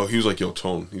phone. Yo, he was like, "Yo,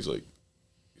 Tone." He's like,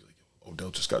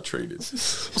 Odell just got traded. I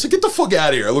was like, "Get the fuck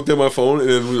out of here!" I looked at my phone, and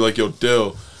then we were like, "Yo,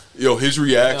 Dill." Yo, his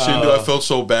reaction, dude, I felt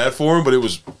so bad for him, but it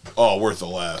was worth a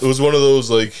laugh. It was one of those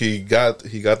like he got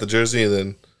the jersey and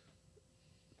then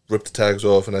ripped the tags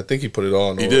off, and I think he put it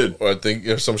on. He did, or I think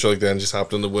some shit like that, and just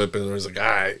hopped in the whip, and was like, "All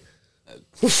right,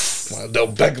 my Odell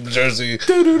Beckham jersey."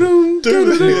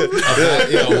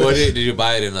 What did you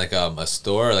buy it in, like a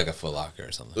store or like a Foot Locker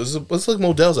or something? It's like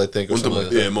Modell's, I think, or something.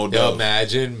 Yeah, Modell. Yo,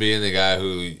 imagine being the guy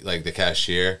who, like, the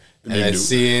cashier. And then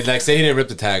seeing, like, say he didn't rip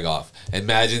the tag off.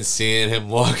 Imagine seeing him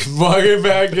walking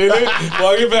back in,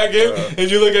 and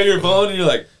you look at your phone and you're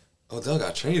like, Odell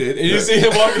got traded. And you see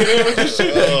him walking in with the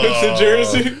shit, with the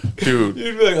jersey. Dude.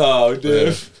 You'd be like, oh,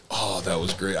 dude. Oh, that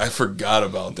was great. I forgot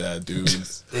about that, dude.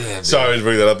 Damn, sorry to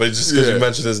bring that up, but just because you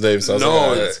mentioned his name. So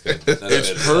it's perfect.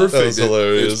 That was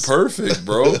hilarious. It's perfect,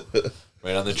 bro.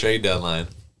 Right on the trade deadline.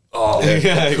 Oh,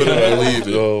 couldn't believe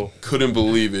it. Oh. Couldn't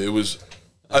believe it. It was...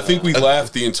 I think we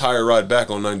laughed the entire ride back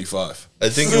on 95. I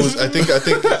think it was. I think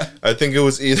it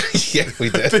was either. Yeah, we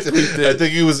did. I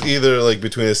think it was either like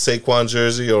between a Saquon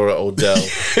jersey or an Odell.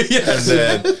 Yes.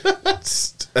 And then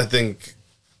I think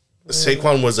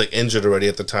Saquon was like injured already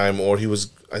at the time, or he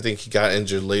was. I think he got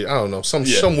injured late. I don't know. Some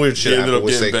weird shit happened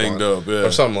with Saquon banged up,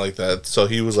 or something like that. So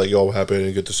he was like, "Yo, I'm happy I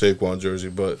didn't get the Saquon jersey,"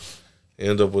 but he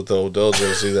ended up with the Odell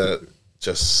jersey that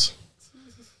just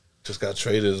got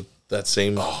traded. That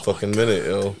same fucking minute,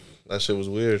 yo. That shit was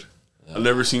weird. I've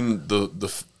never seen that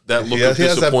look of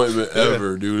disappointment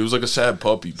ever, dude. It was like a sad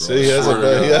puppy, bro. See, he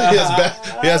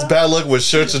has bad luck with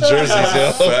shirts and jerseys,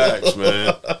 yo. Facts,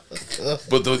 man.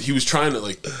 But he was trying to,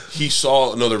 like, he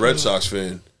saw another Red Sox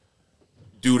fan.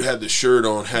 Dude had the shirt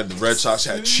on, had the Red Sox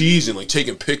hat cheese, and like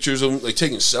taking pictures of him, like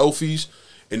taking selfies,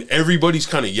 and everybody's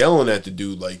kind of yelling at the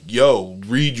dude, like, "Yo,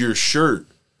 read your shirt."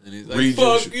 And he's like,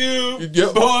 "Fuck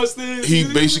you, Boston." He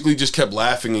basically just kept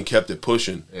laughing and kept it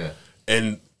pushing. Yeah.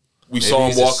 And we saw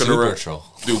him walking around. Troll.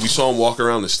 Dude, we saw him walk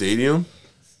around the stadium.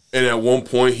 And at one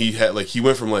point he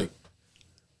went from like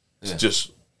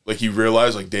just like he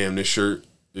realized like, damn, this shirt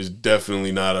is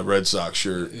definitely not a Red Sox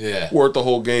shirt. Yeah. Wore it the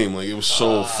whole game. Like, it was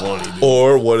so funny, dude.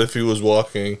 Or what if he was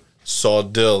walking, saw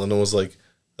Dill, and it was like,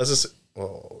 that's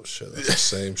the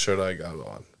same shirt I got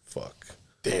on. Fuck.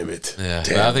 Damn it. Yeah,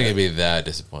 but I don't think he'd be that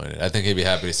disappointed. I think he'd be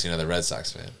happy to see another Red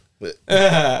Sox fan.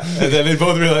 And then they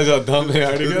both realize how dumb they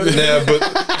are together. Yeah, but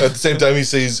at the same time, he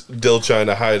sees Dill trying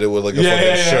to hide it with like a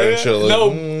fucking shirt and shit.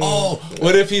 Like,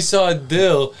 what if he saw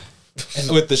Dill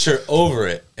with the shirt over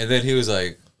it, and then he was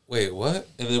like, wait, what?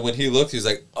 And then when he looked, he was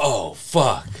like, oh,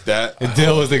 fuck. And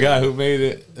Dill was the guy who made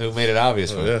it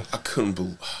obvious for him. I couldn't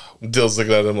believe. Dill's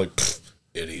looking at him like,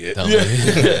 idiot.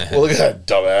 Well, look at that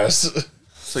dumbass.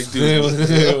 It's like, dude, look at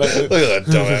that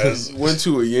dumbass. Went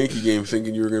to a Yankee game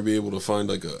thinking you were going to be able to find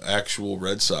like an actual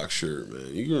Red Sox shirt, man.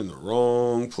 You're in the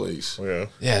wrong place. Yeah.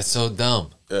 Yeah, it's so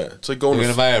dumb. Yeah, it's like going. You're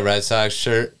gonna buy a Red Sox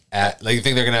shirt at, like, you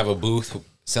think they're gonna have a booth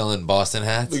selling Boston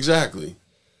hats? Exactly.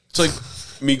 It's like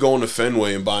me going to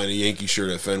Fenway and buying a Yankee shirt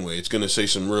at Fenway. It's going to say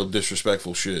some real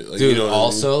disrespectful shit. Like, Dude, you know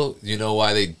also, I mean? you know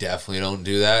why they definitely don't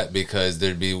do that? Because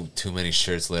there'd be too many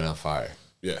shirts lit on fire.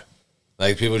 Yeah.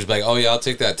 Like, people just be like, oh, yeah, I'll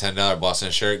take that $10 Boston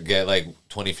shirt, get, like,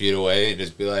 20 feet away, and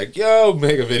just be like, yo,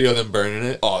 make a video of them burning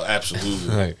it. Oh,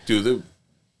 absolutely. Like, dude,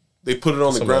 they put it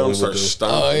on the ground and start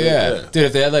stomping. Oh, yeah. Dude,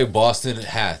 if they had, like, Boston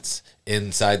hats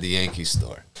inside the Yankee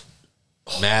store,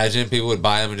 imagine people would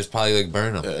buy them and just probably, like,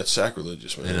 burn them. Yeah, it's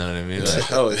sacrilegious, man. You know what I mean?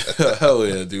 Yeah, hell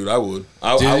yeah, dude. I would.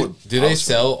 Do they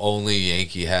sell only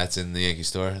Yankee hats in the Yankee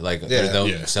store? Like, they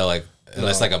don't sell, like,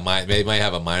 unless, like, they might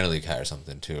have a minor league hat or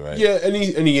something, too, right? Yeah,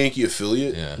 any Yankee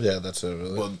affiliate. Yeah, that's it,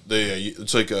 really. Well,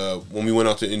 it's like when we went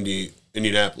out to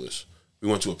Indianapolis, we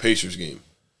went to a Pacers game.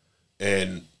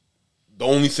 And the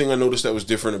only thing I noticed that was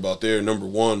different about there, number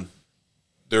one,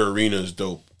 their arena is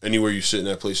dope. Anywhere you sit in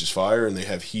that place is fire, and they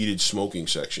have heated smoking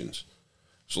sections.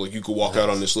 So, like, you could walk out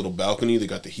on this little balcony. They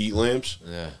got the heat lamps.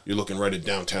 Yeah. You're looking right at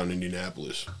downtown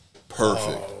Indianapolis.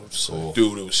 Perfect. Oh, so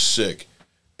dude, it was sick.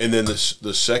 And then the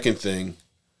second thing,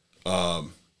 they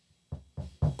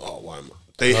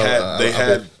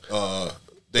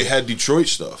had Detroit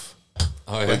stuff.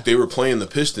 Oh, yeah. Like, they were playing the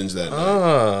Pistons that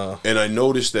night. And I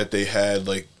noticed that they had,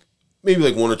 like, maybe,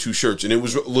 like, one or two shirts. And it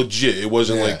was legit. It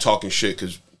wasn't, like, talking shit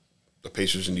because the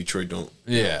Pacers in Detroit don't.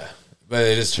 Yeah. But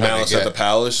they just trying Malice to get at the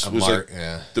Palace was, mark,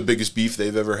 like, the biggest beef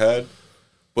they've ever had.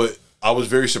 But I was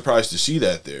very surprised to see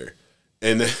that there.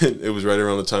 And then it was right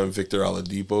around the time Victor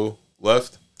Oladipo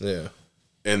left. Yeah.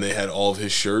 And they had all of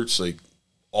his shirts, like,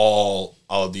 all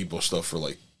Oladipo stuff for,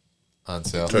 like, on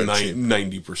sale.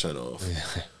 90% off.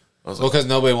 Yeah. I was because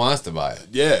nobody wants to buy it.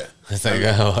 Yeah. It's like,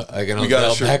 I can only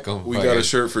tell Beckham. We got a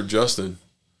shirt for Justin.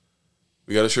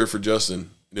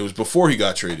 And it was before he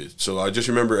got traded. So I just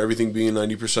remember everything being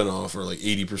 90% off or like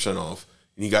 80% off.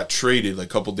 And he got traded like a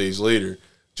couple days later.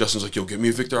 Justin's like, yo, get me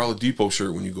a Victor Oladipo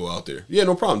shirt when you go out there. Yeah,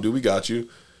 no problem, dude. We got you.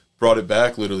 Brought it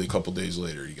back literally a couple days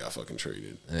later. He got fucking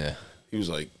traded. Yeah. He was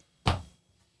like, I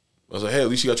was like, hey, at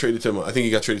least he got traded to, I think he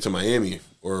got traded to Miami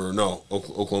or no,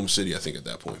 Oklahoma City, I think at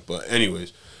that point. But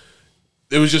anyways,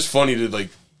 it was just funny to, like,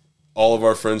 all of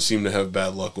our friends seem to have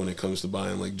bad luck when it comes to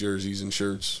buying, like, jerseys and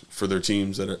shirts for their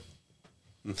teams that are.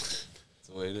 That's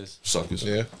the way it is. Suckers.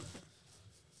 Yeah.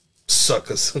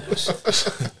 Suckers.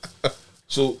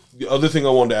 So the other thing I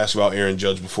wanted to ask about Aaron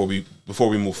Judge before we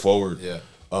move forward. Yeah.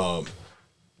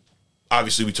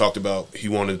 Obviously we talked about he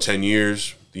wanted 10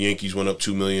 years. The Yankees went up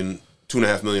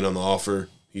 $2.5 million on the offer.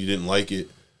 He didn't like it.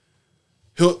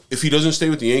 If he doesn't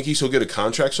stay with the Yankees, he'll get a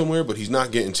contract somewhere, but he's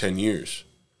not getting 10 years.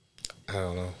 I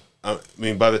don't know. I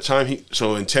mean, by the time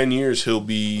in 10 years, he'll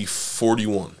be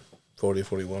 41. 40,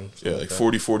 41. Yeah, like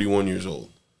 40, 41 years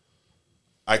old.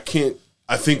 I think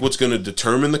what's going to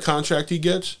determine the contract he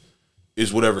gets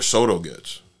is whatever Soto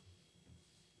gets.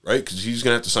 Right? Because he's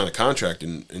going to have to sign a contract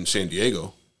in San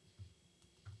Diego.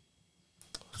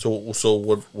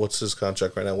 So what's his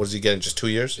contract right now? What is he getting? Just 2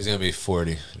 years? He's going to be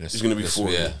 40. He's going to be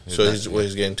 40. Yeah. So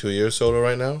he's getting 2 years Soto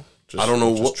right now? I don't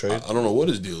know what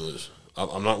his deal is.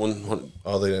 I'm not one.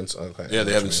 Oh, they didn't. Okay. Yeah,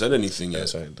 they haven't said anything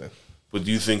yet. Anything. But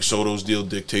do you think Soto's deal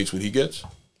dictates what he gets,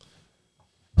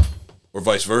 or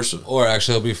vice versa? Or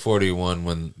actually, he'll be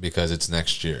 41 because it's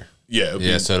next year.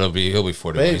 Yeah. So he'll be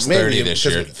 41. He's 30 this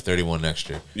year, 31 next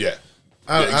year. Yeah.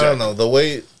 I don't know the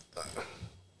way.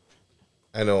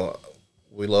 I know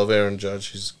we love Aaron Judge.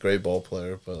 He's a great ball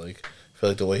player, but like I feel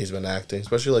like the way he's been acting,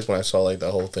 especially like when I saw like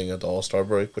that whole thing at the All-Star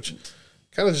break, which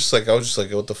kind of just like I was just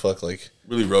like, what the fuck, like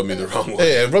really rubbed me the wrong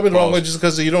way. Yeah, rubbed me the wrong way just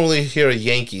because you don't really hear a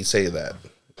Yankee say that.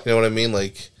 You know what I mean?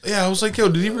 Like, yeah, I was like, yo,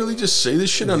 did he really just say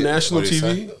this shit on national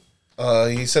TV?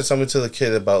 He said something to the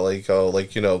kid about like, oh,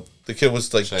 like, you know, the kid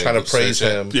was like trying to praise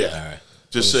him. Yeah, right.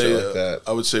 Just say like that.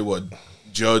 I would say what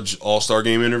Judge All-Star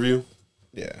Game interview.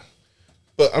 Yeah,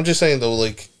 but I'm just saying though,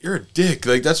 like, you're a dick.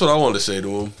 Like that's what I wanted to say to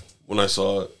him when I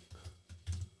saw it.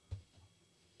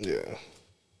 Yeah,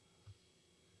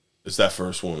 it's that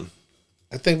first one.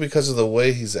 I think because of the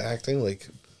way he's acting, like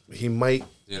he might.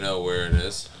 You know where it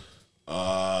is?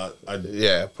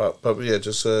 Yeah, probably. Yeah,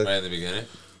 just right at the beginning.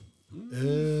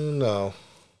 No.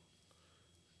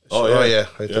 Oh yeah,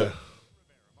 right there.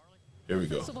 Here we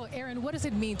go. First of all, Aaron, what does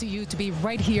it mean to you to be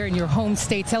right here in your home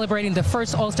state celebrating the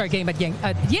first All-Star game at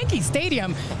Yankee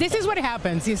Stadium? This is what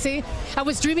happens, you see? I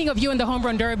was dreaming of you in the Home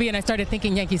Run Derby, and I started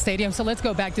thinking Yankee Stadium, so let's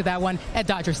go back to that one at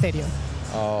Dodger Stadium.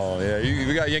 Oh, yeah,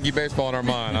 we got Yankee baseball in our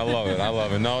mind. I love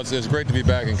it. No, it's great to be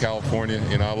back in California.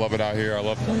 You know, I love it out here. I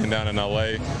love playing down in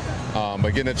L.A.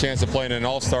 But getting a chance to play in an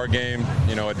All-Star game,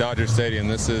 you know, at Dodger Stadium,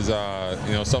 this is,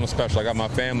 you know, something special. I got my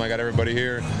family, I got everybody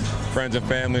here, friends and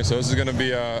family, so this is going to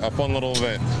be a fun little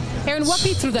event. Aaron, walk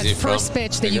me through that Is he first from?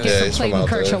 pitch that you Yeah, get from he's from Clayton out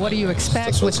Kershaw. there. What do you expect?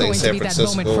 That's what What's I'm going to saying, be San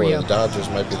that moment Francisco for you? or the Dodgers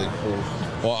might be the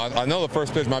move. Well, I know the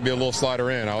first pitch might be a little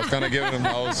slider in. I was kind of giving him,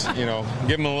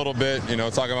 giving him a little bit,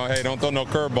 talking about, hey, don't throw no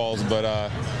curveballs,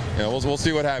 but we'll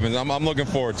see what happens. I'm looking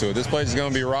forward to it. This place is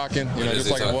going to be rocking, just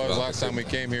like it was last time we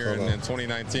came here in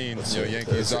 2019,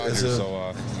 Yankees Dodgers.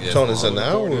 Tone, is it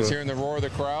now? Or? Just hearing the roar of the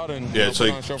crowd and Yeah, it's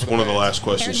one of the last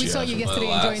questions. Aaron, we saw you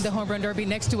yesterday enjoying the home run derby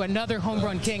next to another home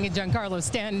run king in Giancarlo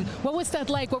Stanton. What was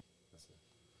that like?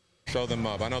 Show them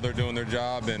up. I know they're doing their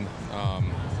job, and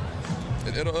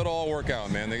it'll all work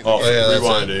out, man.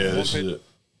 Rewind it. Yeah, this is it.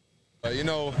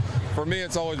 For me,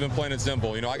 it's always been plain and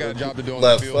simple. I got a job to do on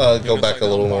Left, the field. go back a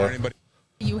little more.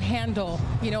 You handle,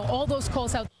 all those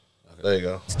calls out. There you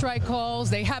go. Strike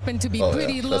calls, they happen to be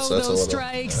pretty low, those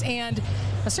strikes, and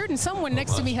a certain someone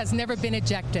next to me has never been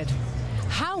ejected.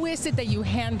 How is it that you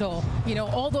handle,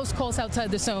 all those calls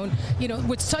outside the zone,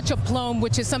 with such aplomb,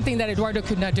 which is something that Eduardo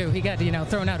could not do? He got,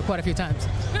 thrown out quite a few times.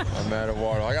 I'm mad at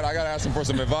Eduardo. I got to ask him for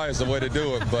some advice, the way to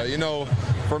do it. But,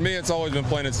 for me, it's always been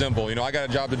plain and simple. I got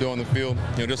a job to do on the field.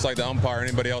 Just like the umpire,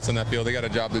 anybody else on that field, they got a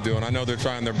job to do. And I know they're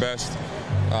trying their best.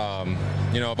 If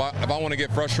I want to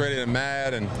get frustrated and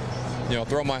mad and,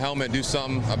 throw my helmet, do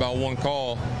something about one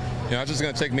call, it's just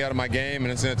going to take me out of my game,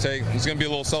 and it's going to be a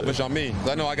little selfish on me.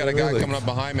 I know I got a guy coming up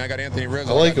behind me. I got Anthony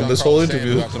Rizzo. I like him this whole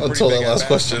interview until that last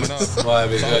question. Why?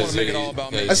 Because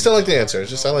I still like the answer. It's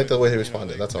just I like the way he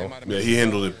responded. That's all. Yeah, he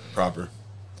handled it proper.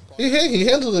 He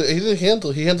handled it.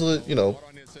 He handled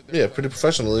it, pretty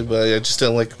professionally. But I just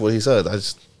didn't like what he said.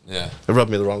 It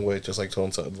rubbed me the wrong way, just like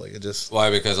Tone said. Like it just. Why?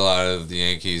 Because a lot of the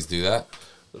Yankees do that.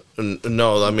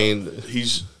 No, I mean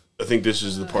I think this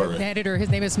is the part, right? The editor, his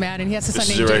name is Matt, and he has a son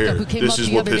This named is it right Jacob here. who came This up is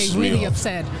the what other day pisses me really off.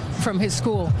 upset from his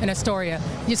school in Astoria.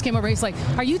 He just came over, he's like,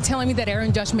 are you telling me that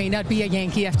Aaron Judge may not be a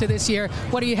Yankee after this year?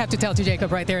 What do you have to tell to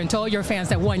Jacob right there and tell your fans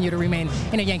that want you to remain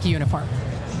in a Yankee uniform?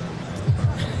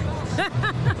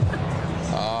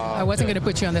 I wasn't going to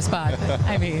put you on the spot.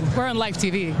 I mean, we're on live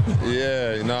TV.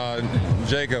 Yeah,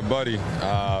 Jacob, buddy.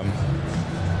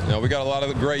 We got a lot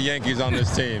of great Yankees on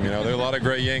this team. There are a lot of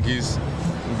great Yankees.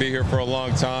 Be here for a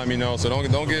long time, so don't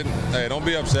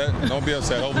be upset. Don't be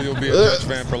upset. Hopefully you'll be a Judge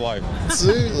fan for life.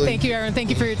 Thank you, Aaron. Thank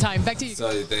you for your time. Back to you. So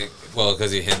you think? Well,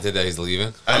 because he hinted that he's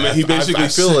leaving. I mean, he basically I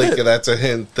feel like that's a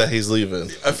hint that he's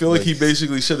leaving. I feel like he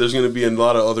basically said there's going to be a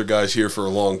lot of other guys here for a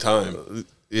long time.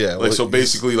 Yeah, so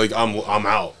basically, I'm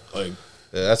out. Like,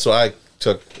 yeah, that's what I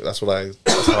took. That's how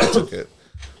I took it.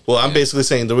 Well, I'm basically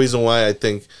saying the reason why I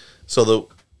think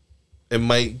it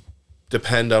might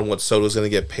depend on what Soto's going to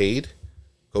get paid.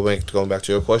 Going back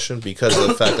to your question, because of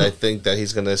the fact I think that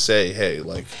he's going to say, hey,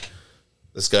 like,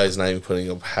 this guy's not even putting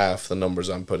up half the numbers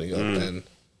I'm putting up, and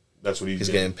that's what he's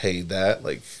getting paid that.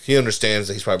 Like, he understands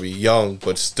that he's probably young,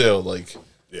 but still, like,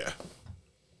 yeah,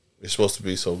 you're supposed to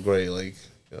be so great. Like,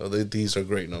 these are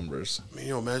great numbers. I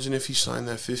mean, imagine if he signed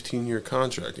that 15-year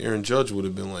contract. Aaron Judge would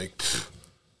have been like,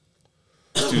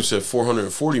 dude said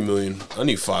 $440 million. I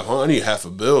need $500. I need half a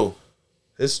bill.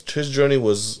 His journey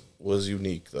was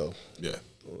unique, though. Yeah.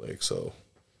 Like, so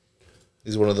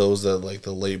he's one of those that, like,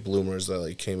 the late bloomers that,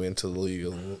 like, came into the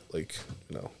league, like,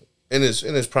 in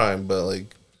his prime, but,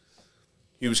 like,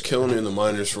 he was killing it in the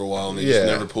minors for a while, and they just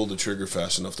never pulled the trigger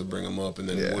fast enough to bring him up. And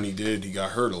then when he did, he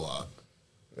got hurt a lot.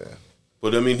 Yeah.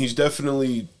 But, I mean, he's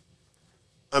definitely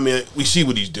 – I mean, we see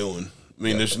what he's doing. I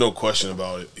mean, there's no question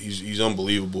about it. He's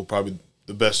unbelievable, probably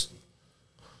the best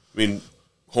 – I mean,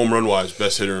 home run-wise,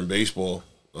 best hitter in baseball.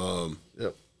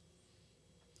 Yep.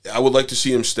 I would like to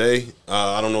see him stay.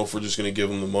 I don't know if we're just going to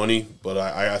give him the money, but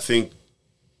I think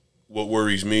what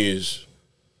worries me is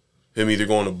him either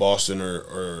going to Boston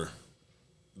or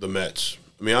the Mets.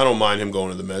 I mean, I don't mind him going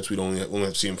to the Mets. We'd only have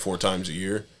to see him 4 times a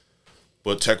year.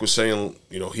 But Tech was saying,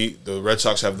 the Red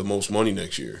Sox have the most money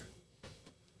next year.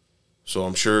 So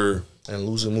I'm sure. And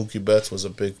losing Mookie Betts was a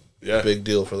big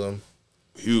deal for them.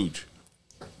 Huge.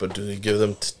 But do they give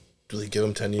them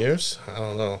 10 years? I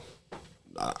don't know.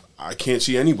 I can't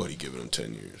see anybody giving him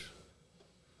 10 years.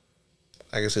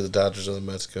 I can see the Dodgers or the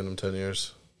Mets giving him 10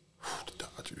 years. The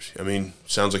Dodgers. I mean,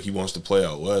 sounds like he wants to play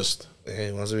out west. Yeah,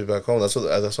 he wants to be back home. That's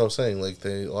what I'm saying. Like,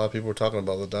 a lot of people were talking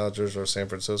about the Dodgers or San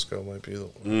Francisco might be the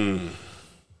one.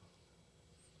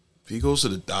 If he goes to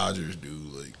the Dodgers,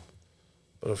 dude, like.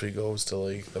 But if he goes to,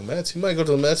 like, the Mets, he might go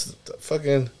to the Mets.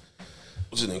 Fucking.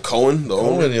 What's his name? Cohen, the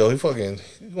owner. He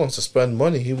wants to spend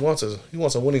money. He wants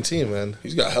a winning team, man.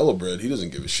 He's got hella bread. He doesn't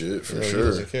give a shit for sure. He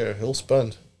doesn't care. He'll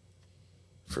spend.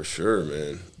 For sure,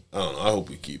 man. I don't know. I hope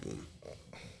we keep him.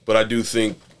 But I do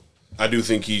think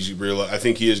he's real. I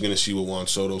think he is going to see what Juan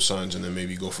Soto signs and then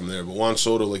maybe go from there. But Juan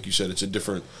Soto, like you said, it's a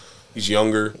different. He's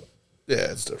younger.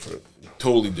 Yeah, it's different.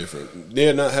 Totally different.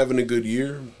 They're not having a good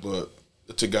year, but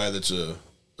it's a guy that's a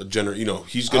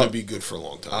he's going to be good for a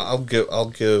long time. I'll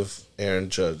give Aaron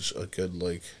Judge a good,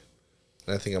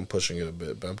 I think I'm pushing it a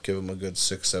bit, but I'll give him a good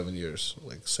 6-7 years,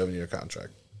 7-year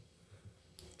contract.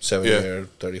 7-year,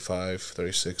 35,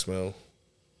 36 mil.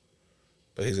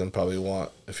 But he's going to probably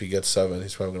want, if he gets 7,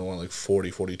 he's probably going to want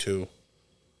 40, 42,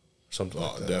 something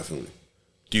like that. Definitely.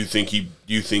 Do you think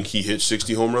he hit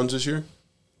 60 home runs this year?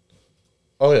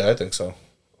 Oh yeah, I think so.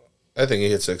 I think he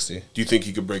hit 60. Do you think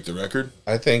he could break the record?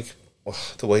 I think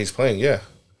the way he's playing, yeah,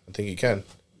 I think he can.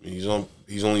 He's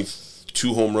only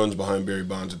 2 home runs behind Barry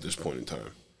Bonds at this point in time.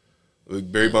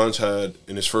 Barry Bonds had,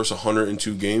 in his first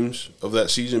 102 games of that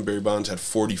season, Barry Bonds had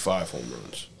 45 home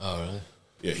runs. Oh, really?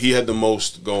 Yeah, he had the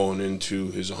most going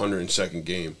into his 102nd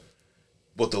game.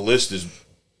 But the list is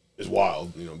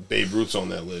wild. Babe Ruth's on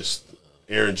that list.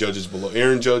 Aaron Judge is below.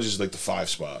 Aaron Judge is the 5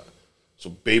 spot. So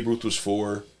Babe Ruth was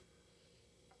 4.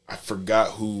 I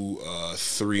forgot who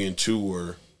 3 and 2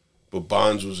 were, but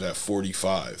Bonds was at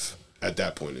 45 at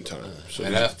that point in time. So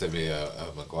it'd have to be a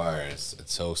McGuire and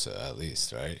Sosa at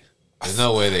least, right? There's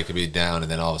no way they could be down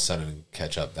and then all of a sudden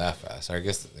catch up that fast. Or I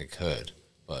guess they could,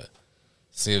 but it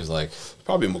seems like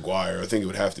probably McGuire. I think it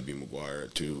would have to be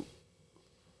McGuire too.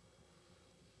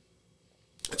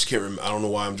 I just can't remember. I don't know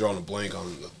why I'm drawing a blank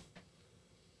on the.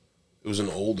 It was an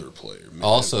older player. Man.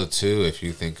 Also, too, if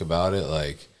you think about it,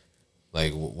 like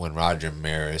when Roger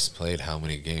Maris played, how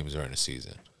many games are in a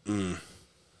season?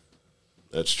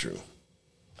 That's true.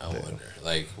 I wonder.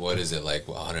 What is it,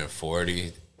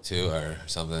 142 or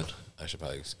something? I should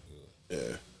probably Google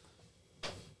it. Yeah.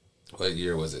 What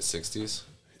year was it, 60s?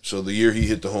 So the year he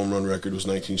hit the home run record was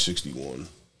 1961.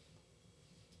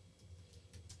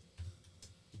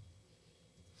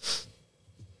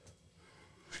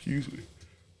 Excuse me.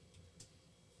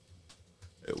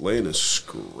 Atlanta's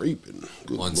scraping.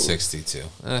 Good 162.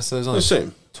 So there's only the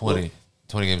same. 20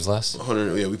 games less?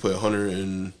 100. Yeah, we play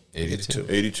 182.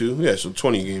 82. Yeah, so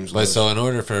 20 games But less. so in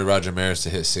order for Roger Maris to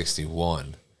hit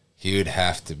 61, he would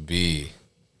have to be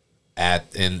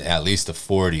in at least the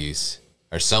 40s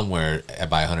or somewhere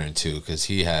by 102 because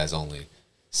he has only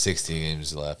 60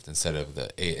 games left instead of the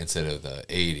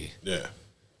 80. Yeah,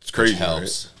 it's crazy. Which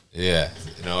helps. Right? Yeah,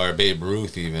 or Babe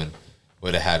Ruth even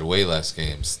would have had way less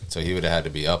games, so he would have had to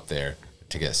be up there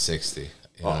to get 60. You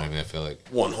know what I mean? I feel like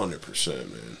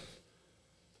 100%, man.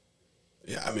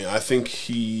 Yeah, I mean, I think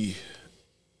he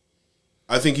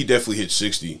definitely hit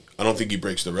 60. I don't think he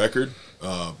breaks the record,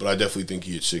 but I definitely think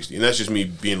he hit 60. And that's just me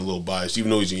being a little biased.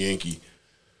 Even though he's a Yankee,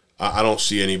 I don't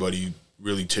see anybody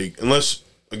really take, unless,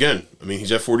 again, I mean,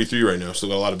 he's at 43 right now, still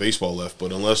got a lot of baseball left,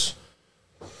 but unless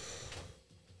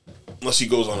he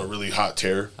goes on a really hot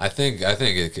tear. I think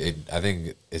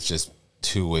it's just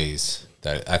two ways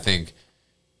that I think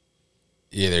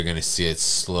either going to see it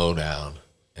slow down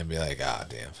and be like,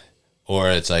 damn. Or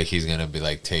it's like he's going to be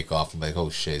like take off and be like, oh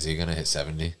shit, is he going to hit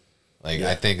 70?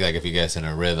 I think if he gets in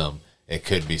a rhythm, it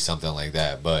could be something like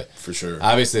that. But for sure.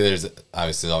 Obviously there's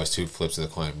always two flips of the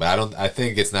coin. But I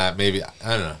think it's not I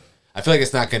don't know. I feel like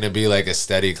it's not going to be like a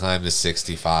steady climb to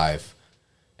 65.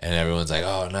 And everyone's like,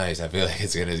 oh, nice. I feel like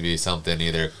it's going to be something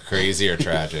either crazy or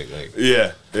tragic.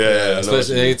 Yeah.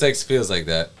 Especially, it feels like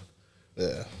that.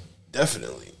 Yeah.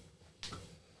 Definitely.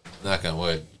 Knock on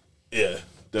wood. Yeah,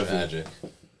 definitely. Tragic.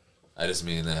 I just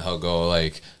mean that he'll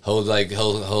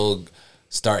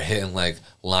start hitting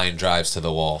line drives to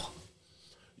the wall.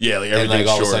 Yeah, and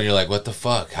all of a sudden you're like, what the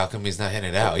fuck? How come he's not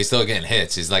hitting it out? He's still getting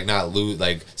hits. He's not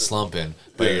slumping,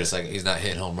 but you're just he's not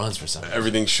hitting home runs for some reason.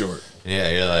 Everything's short.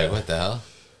 Yeah, you're like, what the hell?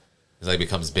 He's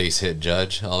becomes base hit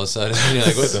judge all of a sudden. You're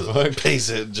like, what the fuck? Base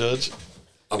hit judge.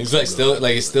 He's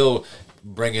he's still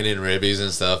bringing in ribbies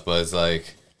and stuff, but it's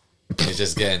he's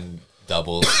just getting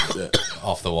doubles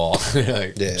off the wall.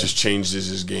 Just changes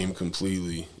his game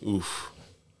completely. Oof.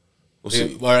 We'll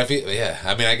see. I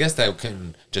mean, I guess that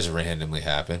can just randomly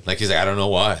happen. He's like, I don't know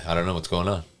why. I don't know what's going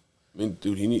on. I mean,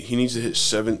 dude, he needs to hit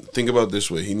 7. Think about it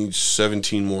this way: he needs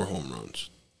 17 more home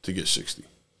runs to get 60.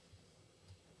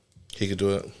 He could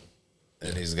do it.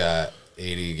 And he's got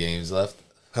 80 games left.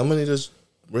 How many does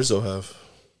Rizzo have?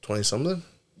 20-something?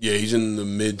 Yeah, he's in the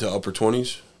mid to upper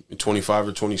 20s, 25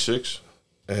 or 26.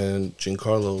 And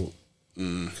Giancarlo,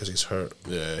 because he's hurt.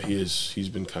 Yeah, he is. He's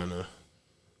been kind of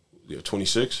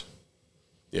 26.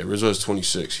 Yeah, Rizzo has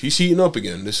 26. He's heating up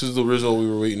again. This is the Rizzo we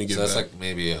were waiting to get back. So that's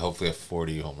maybe hopefully a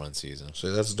 40 home run season.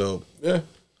 So that's dope. Yeah,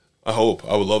 I hope.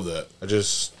 I would love that. I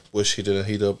just wish he didn't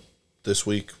heat up this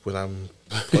week when I'm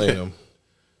playing him.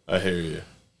 I hear you.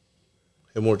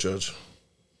 Hey, more Judge.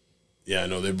 Yeah,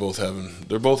 no, they're both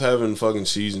having fucking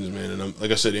seasons, man. And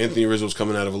like I said, Anthony Rizzo's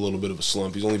coming out of a little bit of a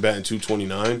slump. He's only batting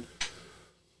 .229,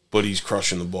 but he's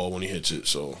crushing the ball when he hits it.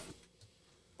 So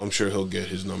I'm sure he'll get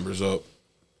his numbers up.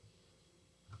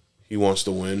 He wants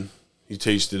to win. He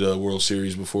tasted a World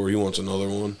Series before. He wants another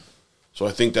one. So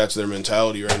I think that's their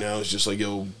mentality right now. It's just like,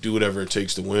 yo, do whatever it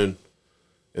takes to win.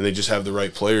 And they just have the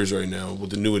right players right now.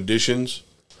 With the new additions,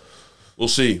 we'll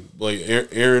see. Like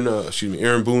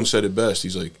Aaron Boone said it best.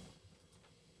 He's like,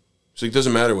 it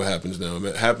doesn't matter what happens now.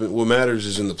 What matters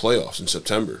is in the playoffs in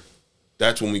September.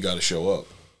 That's when we got to show up.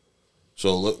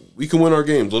 So we can win our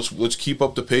games. Let's keep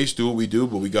up the pace, do what we do,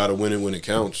 but we got to win it when it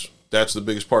counts. That's the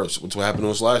biggest part. It's what happened to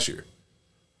us last year.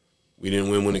 We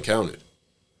didn't win when it counted.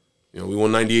 You know, we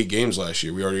won 98 games last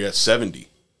year. We already got 70.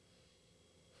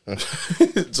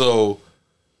 So,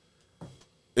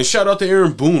 and shout out to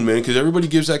Aaron Boone, man, because everybody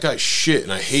gives that guy shit,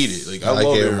 and I hate it. Like I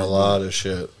love gave Aaron him a Boone. lot of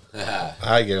shit.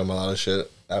 I gave him a lot of shit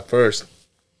at first,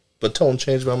 but Tone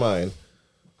changed my mind.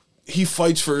 He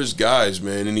fights for his guys,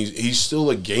 man, and he's still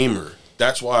a gamer.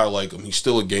 That's why I like him. He's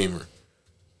still a gamer.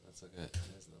 Let's look at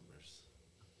his numbers.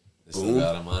 They still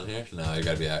got him on here? No, you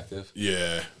got to be active.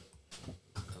 Yeah.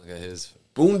 Look at his.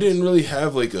 Boone didn't really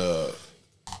have like a.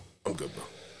 I'm good, bro.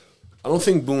 I don't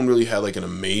think Boone really had like an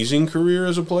amazing career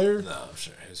as a player. No, I'm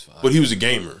sure he was fine. But he was a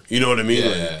gamer. You know what I mean? Yeah,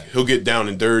 like, yeah. He'll get down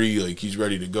and dirty. Like he's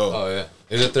ready to go. Oh yeah,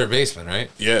 he's a third baseman, right?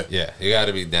 Yeah. Yeah, you got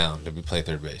to be down to play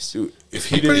third base. Dude, if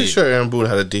he I'm pretty sure Aaron Boone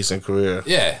had a decent career.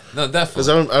 Yeah, no, definitely. Because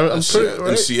I'm pretty,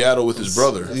 right? in Seattle with his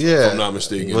brother. Yeah, if I'm not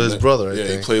mistaken. with his brother. I Yeah,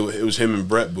 think. he played with. It was him and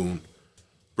Brett Boone.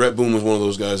 Brett Boone was one of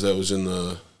those guys that was in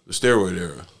the steroid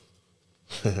era.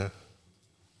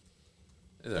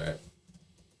 It's all right.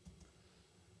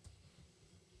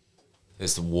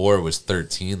 His WAR was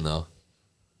 13 though.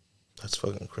 That's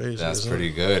fucking crazy. That's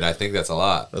pretty good. I think that's a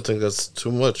lot. I think that's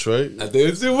too much, right? I think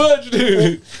it's too much,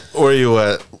 dude. Where are you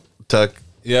at, Tuck?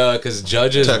 Yeah, because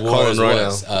Judge's Tuck WAR calling is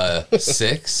right what,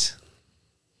 6?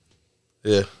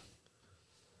 Yeah.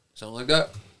 Something like that.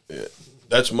 Yeah,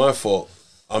 that's my fault.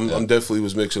 I'm definitely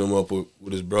was mixing him up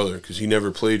with his brother because he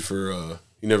never played for the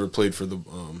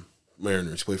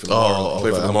Mariners. He played for the Marlins.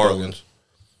 Played for the Marlins.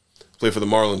 Played for the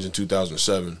Marlins in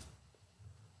 2007.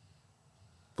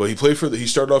 But he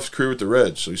started off his career with the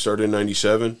Reds. So he started in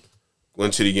 97,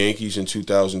 went to the Yankees in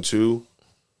 2002.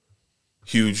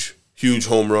 Huge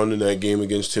home run in that game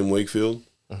against Tim Wakefield.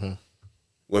 Mm-hmm.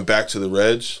 Went back to the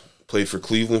Reds, played for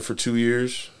Cleveland for 2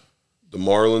 years, the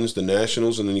Marlins, the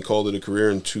Nationals, and then he called it a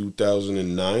career in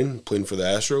 2009, playing for the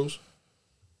Astros.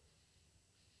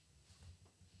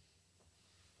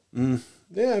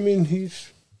 Yeah, I mean,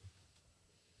 he's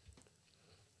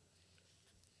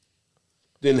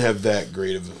didn't have that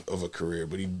great of a career,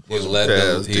 but he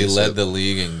led the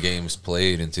league in games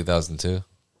played in 2002.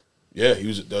 Yeah, he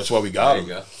was. That's why we got him.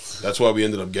 Go. That's why we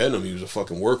ended up getting him. He was a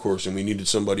fucking workhorse, and we needed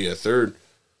somebody at third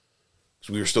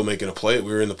because we were still making a play.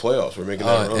 We were in the playoffs. We were making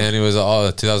that run. And he was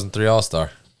a 2003 All-Star.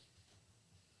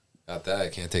 Got that. I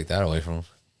can't take that away from him.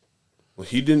 Well,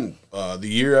 he didn't. The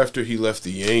year after he left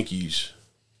the Yankees,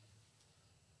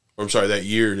 or I'm sorry, that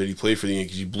year that he played for the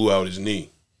Yankees, he blew out his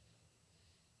knee.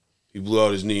 He blew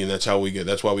out his knee, and that's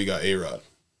why we got A-Rod.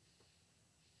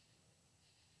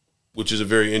 Which is a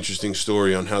very interesting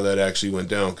story on how that actually went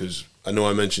down, because I know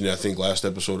I mentioned it, I think, last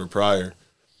episode or prior.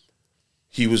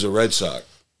 He was a Red Sox.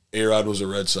 A-Rod was a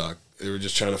Red Sox. They were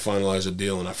just trying to finalize a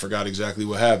deal, and I forgot exactly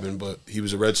what happened, but he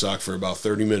was a Red Sox for about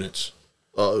 30 minutes.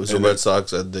 Oh, it was the Red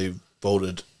Sox, and they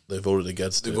voted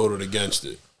against it. They voted against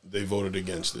it. They voted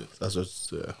against it. That's what,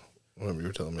 yeah. I remember you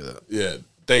were telling me that. Yeah.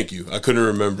 Thank you. I couldn't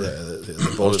remember.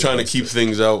 Yeah, I was trying to keep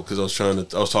things out because I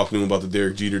was talking to him about the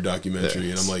Derek Jeter documentary,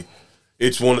 and I'm like,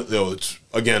 it's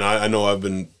again, I know I've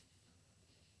been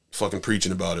fucking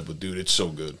preaching about it, but dude, it's so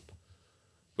good.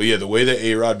 But yeah, the way that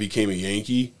A-Rod became a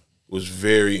Yankee was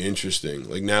very interesting.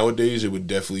 Like nowadays, it would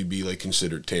definitely be like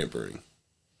considered tampering.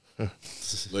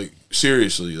 Like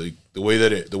seriously, like the way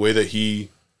that it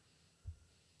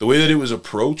was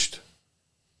approached.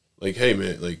 Like, hey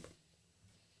man, like.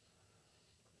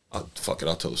 Fuck it,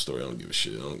 I'll tell the story. I don't give a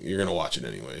shit. You're going to watch it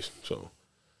anyways. So,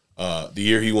 the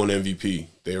year he won MVP,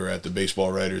 they were at the baseball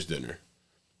writers' dinner.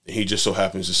 And he just so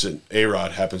happens to sit,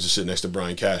 A-Rod happens to sit next to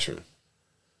Brian Cashman.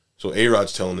 So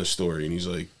A-Rod's telling this story, and he's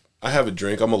like, I have a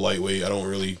drink. I'm a lightweight. I don't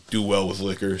really do well with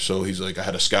liquor. So he's like, I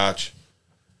had a scotch.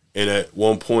 And at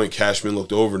one point, Cashman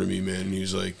looked over to me, man, and he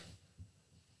was like,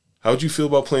 how'd you feel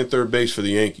about playing third base for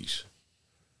the Yankees?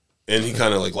 And he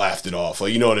kind of like laughed it off.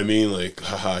 Like, you know what I mean? Like,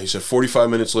 haha. He said, 45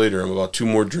 minutes later, I'm about 2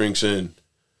 more drinks in.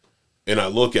 And I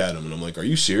look at him and I'm like, are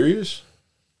you serious?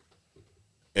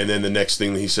 And then the next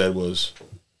thing that he said was,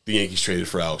 the Yankees traded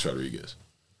for Alex Rodriguez.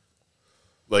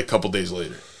 like a couple days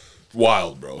later.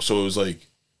 Wild, bro. So it was like,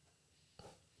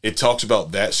 it talks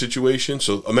about that situation.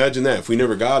 So imagine that if we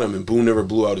never got him and Boone never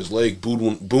blew out his leg,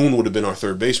 Boone would have been our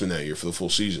third baseman that year for the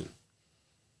full season.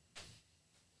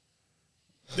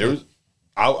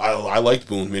 I liked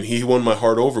Boone, man. He won my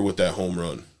heart over with that home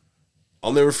run.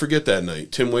 I'll never forget that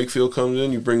night. Tim Wakefield comes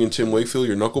in. You bring in Tim Wakefield,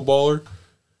 your knuckleballer.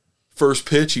 First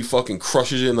pitch, he fucking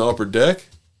crushes it in the upper deck.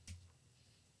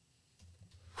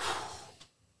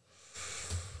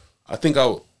 I think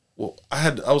I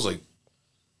had to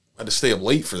stay up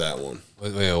late for that one.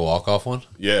 Wait, a walk-off one?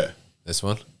 Yeah. This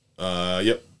one?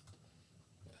 Yep.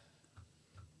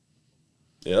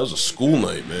 Yeah, that was a school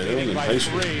night, man. That was in high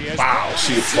school. Wow,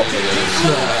 see it fucking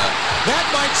That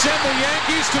might send the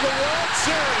Yankees to the World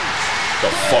Series. The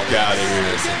fuck out of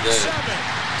here.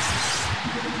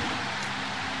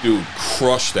 Dude,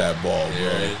 crush that ball,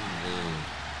 bro.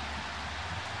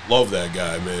 Love that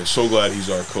guy, man. So glad he's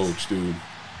our coach, dude.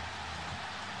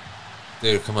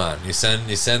 Dude, come on. You send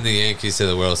the Yankees to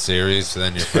the World Series, so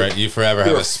then you forever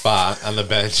have a spot on the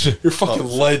bench. You're a fucking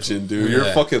legend, dude. You're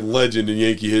a fucking legend in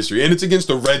Yankee history. And it's against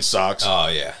the Red Sox. Oh,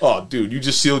 yeah. Oh, dude, you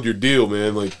just sealed your deal,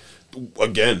 man. Like,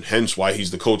 again, hence why he's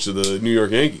the coach of the New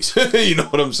York Yankees. You know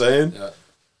what I'm saying? Yeah.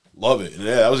 Love it. And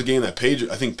yeah, that was a game that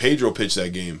I think Pedro pitched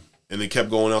that game. And they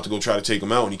kept going out to go try to take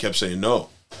him out, and he kept saying no.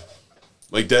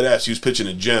 Like, dead ass. He was pitching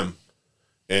a gem.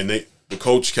 And the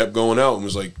coach kept going out and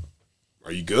was like,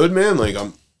 "Are you good, man? Like,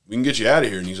 we can get you out of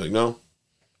here." And he's like, "No."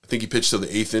 I think he pitched till the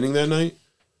 8th inning that night.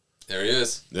 There he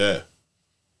is. Yeah.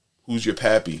 Who's your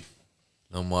pappy?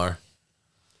 Nomar.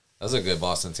 That was a good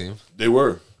Boston team. They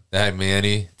were. They had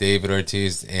Manny, David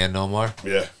Ortiz, and Nomar.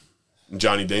 Yeah. And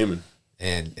Johnny Damon.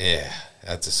 And, yeah,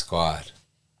 that's a squad.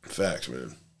 Facts,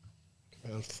 man.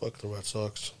 Man, fuck the Red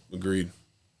Sox. Agreed.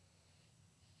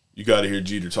 You got to hear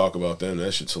Jeter talk about them.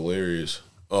 That shit's hilarious.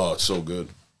 Oh, it's so good.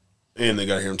 And they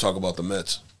got to hear him talk about the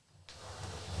Mets.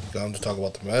 Got him to talk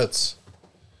about the Mets.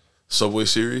 Subway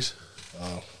Series.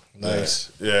 Oh,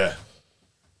 nice. Yeah.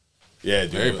 Yeah,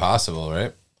 dude. Very possible,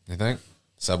 right? You think?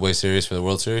 Subway Series for the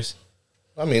World Series?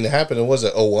 I mean, it happened. Was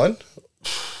it 01?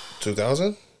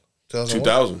 2000?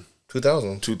 2000.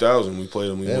 2000. We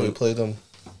played them. We played them.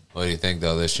 What do you think,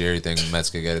 though, this year? You think the Mets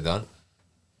could get it done?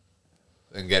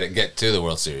 And get to the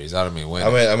World Series? I don't mean win.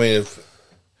 I mean,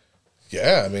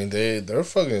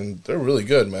 they're really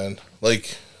good, man.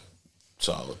 Like,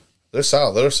 solid. They're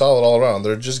solid. They're solid all around.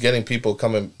 They're just getting people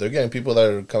coming. They're getting people that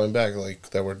are coming back,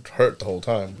 like, that were hurt the whole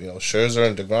time. You know, Scherzer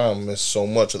and DeGrom missed so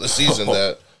much of the season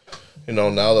that, you know,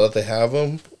 now that they have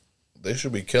them, they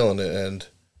should be killing it. And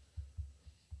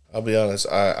I'll be honest,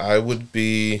 I would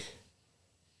be.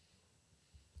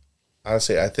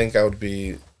 Honestly, I think I would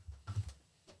be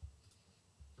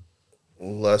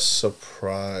less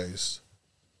surprised,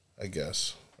 I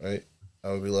guess, right?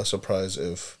 I would be less surprised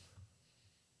if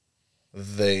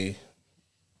they...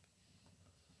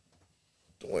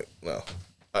 Wait, no.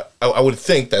 I would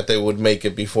think that they would make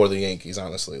it before the Yankees,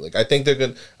 honestly. Like, I think they're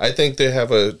good. I think they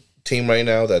have a team right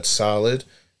now that's solid,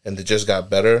 and they just got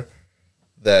better,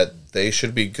 that they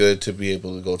should be good to be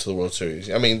able to go to the World Series.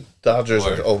 I mean, Dodgers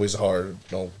are always hard,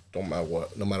 no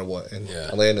matter what. And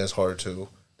Atlanta is hard, too.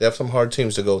 They have some hard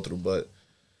teams to go through, but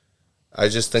I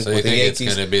just think with the Yankees...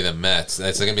 it's going to be the Mets.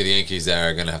 It's going to be the Yankees that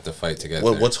are going to have to fight to get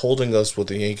there. What's holding us with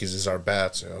the Yankees is our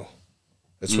bats, you know.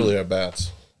 It's really our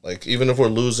bats. Like, even if we're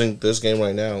losing this game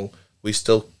right now, we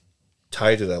still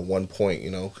tied it at 1 point,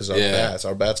 you know, because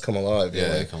our bats come alive. Yeah, you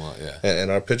know? they come alive, yeah.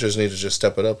 And our pitchers need to just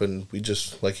step it up, and we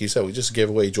just, like he said, we just gave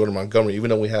away Jordan Montgomery, even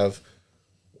though we have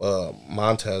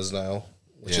Montez now,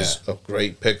 which is a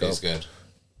great pickup. He's good.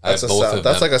 That's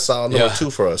like a solid number 2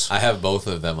 for us. I have both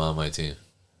of them on my team.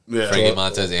 Yeah. Frankie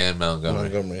Montez and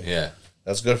Montgomery. Yeah.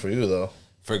 That's good for you, though.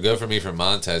 Good for me for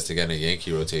Montez to get in a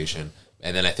Yankee rotation.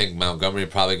 And then I think Montgomery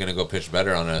probably going to go pitch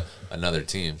better on another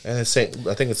team. And I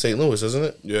think it's St. Louis, isn't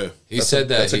it? Yeah.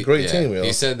 That's a great team, yo.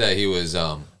 He said that he was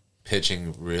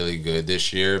pitching really good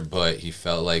this year, but he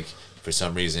felt like for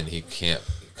some reason he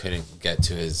couldn't get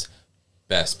to his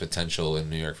best potential in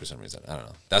New York for some reason. I don't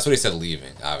know. That's what he said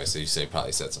leaving. Obviously,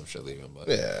 probably said some shit leaving, but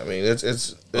yeah, I mean it's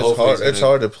hard. It's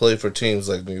hard to play for teams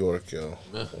like New York, yo.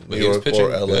 Yeah, New York or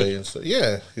LA and stuff.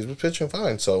 Yeah, he's been pitching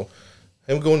fine. So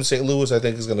him going to St. Louis, I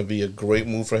think, is going to be a great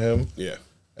move for him. Yeah,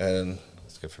 and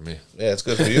it's good for me. Yeah, it's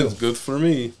good for you. It's good for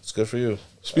me. It's good for you.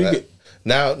 Speaking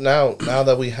now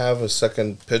that we have a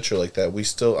second pitcher like that, I'm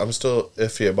still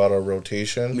iffy about our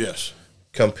rotation. Yes,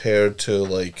 compared to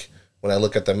like. When I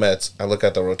look at the Mets, I look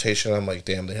at the rotation, I'm like,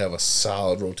 damn, they have a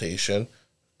solid rotation.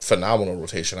 Phenomenal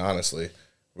rotation, honestly.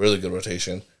 Really good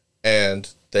rotation. And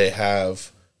they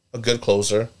have a good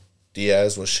closer.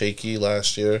 Diaz was shaky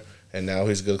last year. and now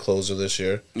he's a good closer this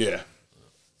year. Yeah.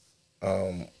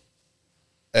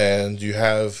 And you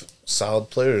have solid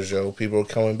players, yo. People are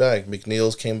coming back.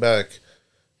 McNeil's came back.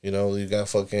 You know, you got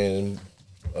fucking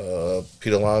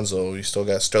Pete Alonso. You still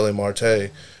got Sterling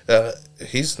Marte.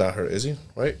 He's not hurt, is he?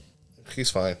 Right? He's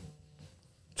fine.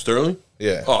 Sterling?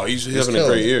 Yeah. Oh, he's having a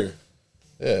great year.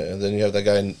 Yeah, and then you have that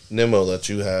guy Nimmo that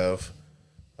you have.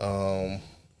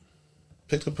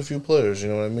 Picked up a few players, you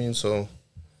know what I mean? So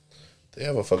they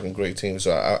have a fucking great team.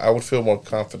 So I would feel more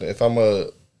confident if I'm a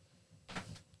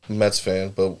Mets fan.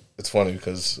 But it's funny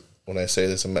because when I say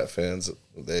this to Met fans,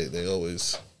 they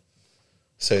always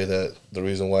say that the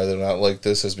reason why they're not like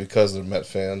this is because they're Met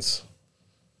fans.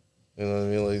 You know what I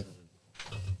mean? Like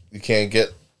you can't,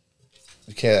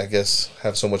 I guess,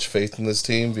 have so much faith in this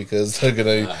team because they're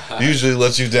gonna usually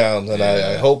let you down. And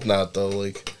I hope not, though.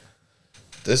 Like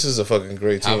this is a fucking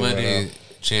great team. How many right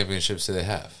championships do they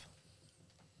have?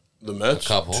 The Mets? A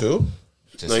couple. 2?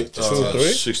 Just 2 or 3?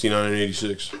 69 and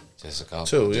 86. Just a couple.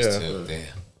 2, Just yeah. 2. Damn.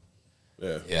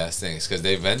 Yeah. Yeah, it's things because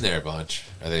they've been there a bunch,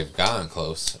 or they've gotten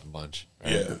close a bunch.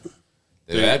 Right? Yeah.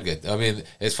 They've had good. I mean,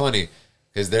 it's funny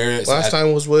because they're last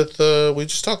time was with we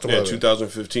just talked about it.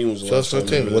 2015 was the last time.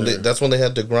 2015 that's when they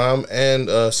had DeGrom and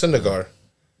Syndergaard,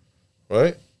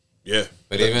 right? Yeah,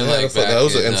 but even like that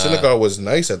was and Syndergaard was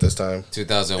nice at this time.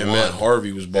 2001, and Matt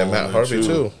Harvey was balling. And Matt Harvey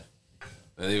too.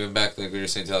 And even back like we were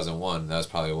saying 2001, that was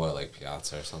probably what, like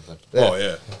Piazza or something. Yeah. Oh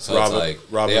yeah. So it's like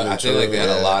I think like they had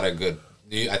a lot of good.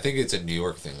 I think it's a New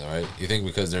York thing, though, right? You think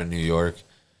because they're in New York,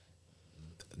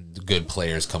 good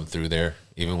players come through there,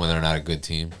 even when they're not a good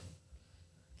team.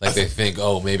 Like they think,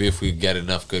 oh, maybe if we get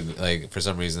enough good, like for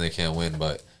some reason they can't win,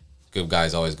 but good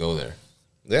guys always go there.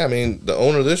 Yeah, I mean the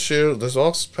owner this year,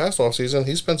 past off season,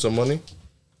 he spent some money,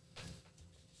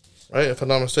 right? If I'm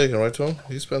not mistaken, right, Tom?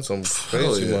 He spent some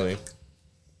crazy money.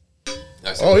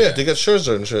 Oh yeah, they got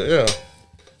Scherzer and shit. Yeah,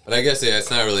 but I guess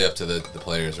it's not really up to the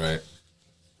players, right?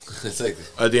 It's like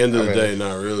at the end of the day,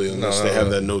 not really, unless they have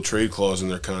that no trade clause in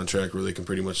their contract where they can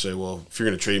pretty much say, well, if you're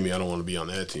going to trade me, I don't want to be on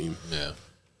that team. Yeah.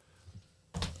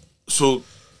 So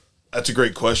that's a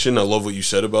great question. I love what you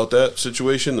said about that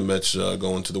situation. The Mets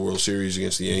going to the World Series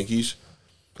against the Yankees.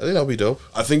 I think that'll be dope.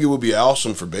 I think it would be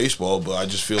awesome for baseball, but I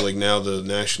just feel like now the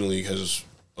National League has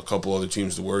a couple other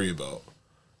teams to worry about.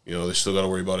 You know, they still got to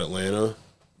worry about Atlanta,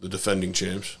 the defending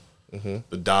champs,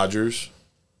 the Dodgers,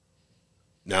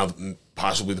 now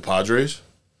possibly the Padres,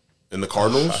 and the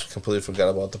Cardinals. I completely forgot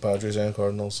about the Padres and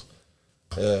Cardinals.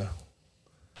 Yeah.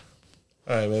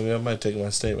 All right, maybe I might take my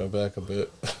statement back a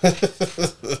bit.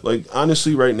 Like,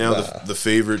 honestly, right now, the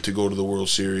favorite to go to the World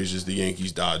Series is the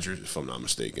Yankees-Dodgers, if I'm not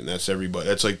mistaken. That's everybody.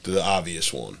 That's, like, the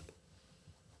obvious one.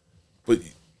 But,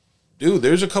 dude,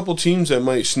 there's a couple teams that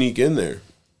might sneak in there.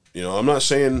 You know, I'm not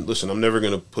saying, listen, I'm never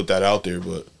going to put that out there,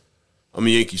 but I'm a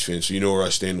Yankees fan, so you know where I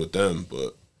stand with them.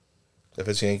 But if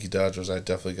it's Yankee-Dodgers, I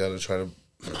definitely got to try to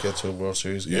get to a World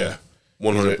Series game. Yeah.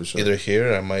 100%. Either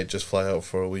here, or I might just fly out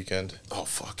for a weekend. Oh,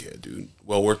 fuck yeah, dude.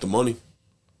 Well worth the money.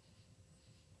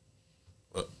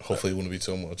 Hopefully it wouldn't be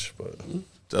too much, but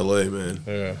it's LA, man.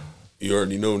 Yeah. You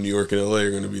already know New York and LA are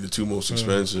going to be the two most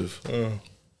expensive. God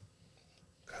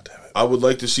damn it. I would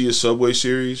like to see a Subway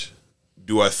Series.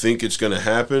 Do I think it's going to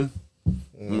happen?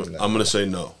 I'm going to say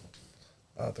no.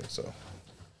 I don't think so.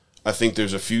 I think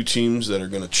there's a few teams that are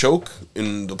going to choke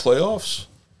in the playoffs.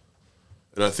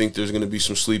 And I think there's going to be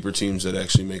some sleeper teams that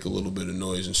actually make a little bit of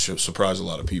noise and surprise a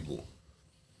lot of people.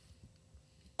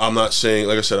 I'm not saying,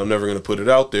 like I said, I'm never going to put it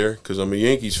out there because I'm a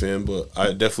Yankees fan, but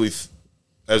I definitely,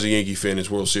 as a Yankee fan, it's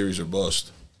World Series or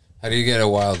bust. How do you get a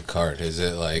wild card? Is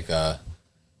it like,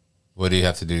 what do you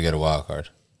have to do to get a wild card?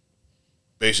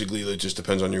 Basically, it just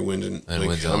depends on your wins and like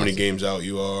wins how many games out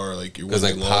you are, like your wins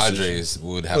because and like losses. Padres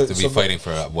would have to be fighting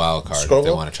for a wild card if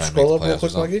they want to try and scroll make the up real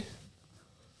playoffs. quick,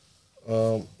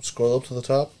 Mikey. Scroll up to the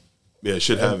top. Yeah, it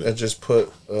should have it. And just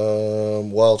put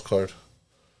wild card.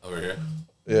 Over here?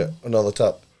 Yeah, no, the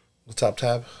top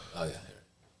tab. Oh, yeah.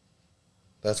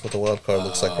 That's what the wild card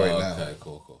looks like right now. Okay,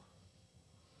 cool.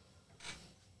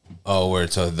 Oh,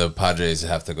 so the Padres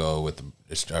have to go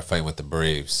are fighting with the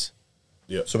Braves.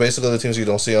 Yeah. So basically, the teams you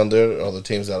don't see on there are the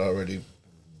teams that already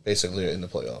basically are in the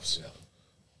playoffs. Yeah.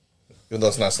 Even though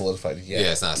it's not solidified yet.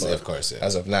 Yeah, it's not. Of course, yeah.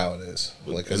 As of now, it is.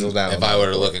 Like if I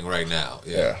were looking right now,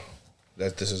 yeah.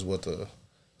 This is what the.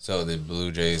 So the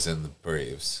Blue Jays and the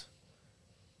Braves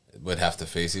would have to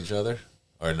face each other,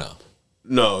 or no?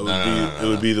 No, it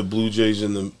would be the Blue Jays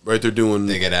and the right.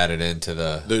 They get added into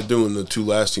the. They're doing the two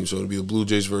last teams, so it would be the Blue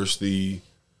Jays versus the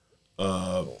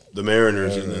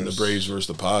Mariners, and then the Braves versus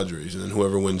the Padres, and then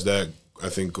whoever wins that, I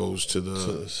think, goes to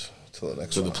the to the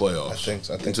next to round. the playoffs.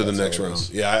 I think to the that's next how it round.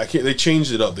 is. Yeah, I can't. They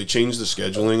changed it up. They changed the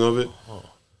scheduling of it.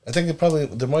 I think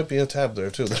there might be a tab there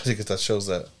too. I think that shows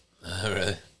that.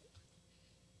 Really?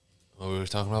 What we were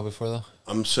talking about before, though?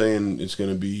 I'm saying it's going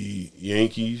to be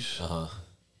Yankees.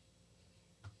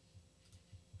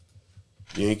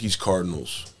 Yankees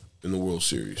Cardinals in the World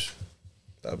Series.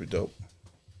 That'd be dope.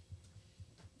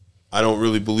 I don't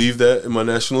really believe that in my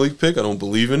National League pick. I don't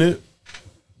believe in it,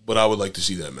 but I would like to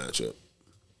see that matchup.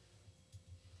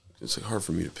 It's like hard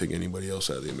for me to pick anybody else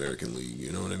out of the American League.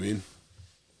 You know what I mean?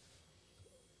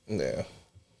 Yeah.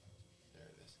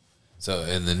 So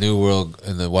in the new world,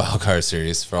 in the wild card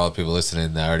series, for all the people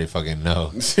listening that already fucking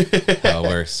know how it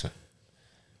works.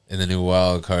 In the new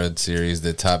wild card series,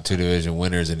 the top 2 division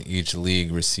winners in each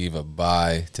league receive a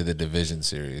bye to the division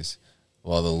series,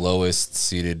 while the lowest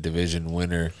seeded division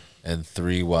winner and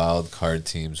 3 wild card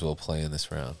teams will play in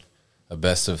this round. A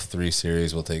best of 3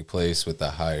 series will take place with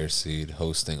the higher seed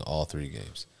hosting all 3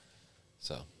 games.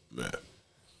 So, Man.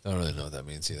 don't really know what that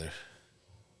means either.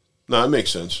 No, it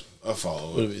makes sense. I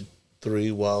follow Would it. it be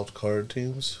 3 wild card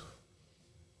teams?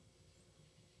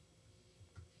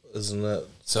 Isn't that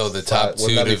so? The top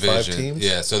 2 divisions,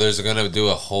 yeah. So there's going to do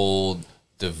a whole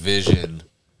division.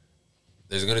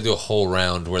 There's going to do a whole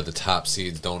round where the top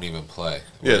seeds don't even play.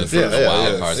 Yeah, the first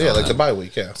wild cards on like them. the bye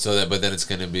week, yeah. So that, but then it's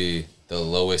going to be the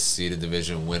lowest seeded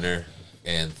division winner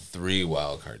and 3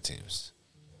 wild card teams.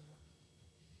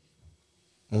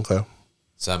 Okay.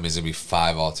 So that means it'll be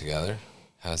 5 altogether.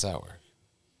 How does that work?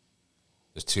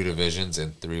 There's 2 divisions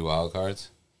and 3 wild cards.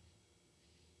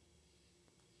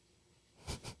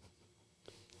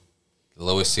 The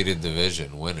lowest seeded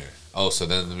division winner. Oh, so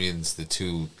then it means the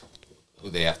 2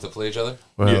 they have to play each other?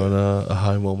 We're having a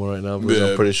high moment right now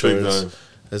because I'm pretty sure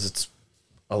it's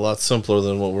a lot simpler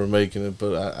than what we're making it,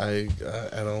 but I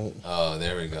don't. Oh,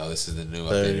 there we go. This is the new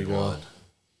There you updated go. one.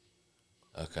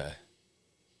 Okay.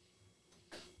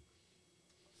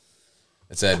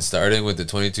 It said, starting with the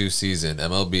 22 season,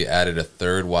 MLB added a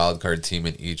 3rd wildcard team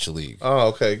in each league. Oh,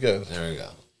 okay, good. There we go.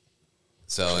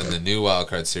 So in the new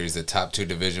wildcard series, the top 2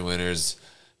 division winners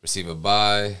receive a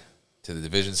bye to the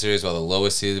division series, while the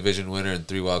lowest seed division winner and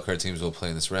 3 wildcard teams will play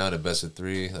in this round, a best of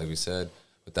 3, like we said,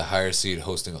 with the higher seed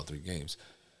hosting all 3 games.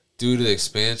 Due to the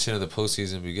expansion of the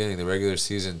postseason beginning, the regular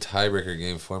season tiebreaker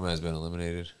game format has been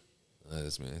eliminated. That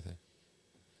doesn't mean anything.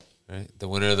 Right? The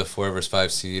winner of the 4 versus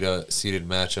 5 seeded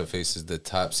matchup faces the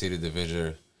top seeded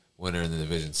division winner in the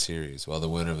division series, while the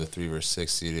winner of the 3 versus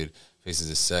 6 seeded faces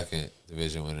the second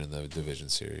division winner in the division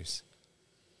series.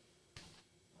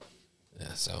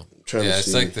 Yeah, so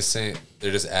it's like the same. They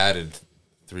just added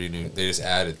 3 new. They just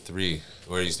added 3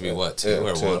 where it used to be what 2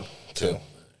 or 1? 2.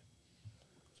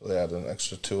 So they added an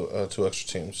extra 2 extra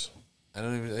teams. I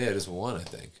don't even. Yeah, just 1. I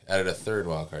think added a 3rd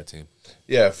wildcard team.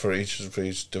 Yeah, for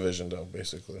each division though,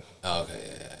 basically. Oh, okay.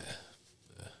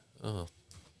 Yeah. Oh.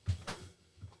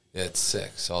 Yeah, it's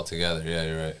 6 altogether. Yeah,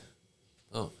 you're right.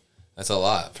 Oh, that's a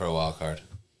lot for a wild card.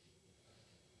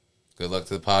 Good luck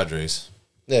to the Padres.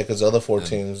 Yeah, because the other 4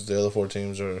 teams they're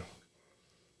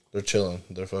chilling.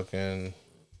 They're fucking.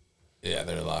 Yeah,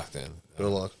 they're locked in. They're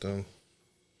locked in.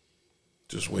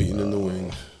 Just waiting in the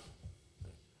wings.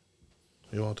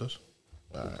 You want this?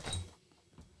 All right.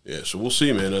 Yeah, so we'll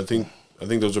see, man. I think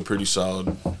those are pretty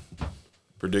solid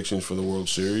predictions for the World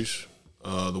Series.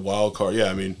 The wild card, yeah.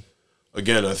 I mean,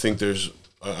 again, I think there's.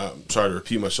 I'm sorry to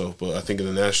repeat myself, but I think in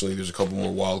the National League there's a couple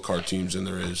more wild card teams than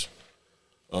there is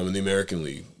in the American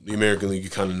League. The American League, you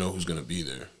kind of know who's going to be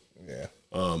there. Yeah.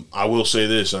 I will say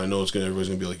this. I know everybody's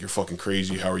going to be like, you're fucking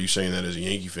crazy. How are you saying that as a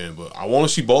Yankee fan? But I want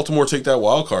to see Baltimore take that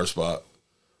wild card spot.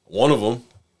 One of them.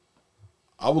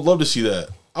 I would love to see that.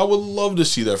 I would love to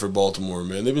see that for Baltimore,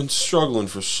 man. They've been struggling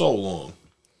for so long.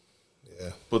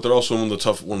 Yeah. But they're also one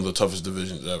of the toughest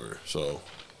divisions ever. So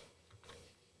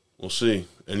we'll see.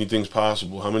 Anything's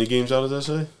possible. How many games out does that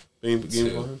say? Games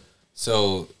behind?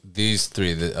 So these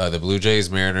 3, the Blue Jays,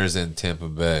 Mariners, and Tampa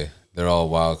Bay, they're all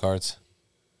wild cards?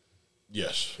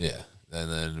 Yes. Yeah.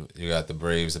 And then you got the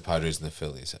Braves, the Padres, and the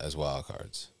Phillies as wild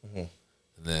cards. Mm-hmm.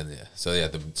 And then,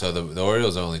 the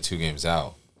Orioles are only 2 games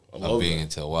out of being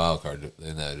into a wild card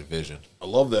in that division. I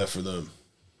love that for them.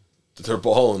 They're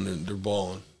balling. They're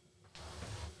balling.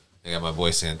 They got my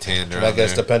boy Santander And I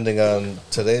guess depending on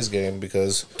today's game,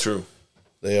 because true,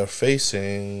 they are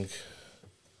facing.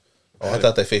 Oh, I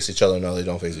thought they faced each other. No, they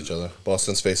don't face each other.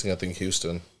 Boston's facing, I think,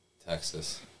 Houston.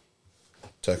 Texas.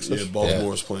 Yeah,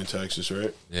 Baltimore's playing Texas,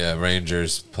 right? Yeah,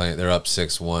 Rangers playing. They're up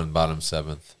 6-1, bottom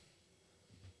 7th.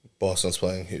 Boston's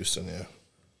playing Houston, yeah.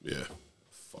 Yeah.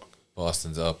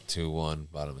 Boston's up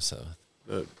 2-1, bottom 7th.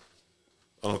 I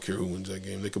don't care who wins that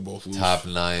game. They could both lose. Top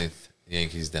 9th,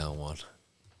 Yankees down 1.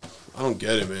 I don't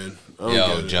get it, man. I don't Yo,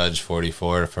 get it. Judge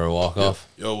 44 for a walk-off.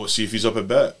 Yo, we'll see if he's up at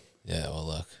bat. Yeah, well,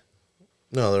 look.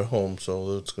 No, they're home,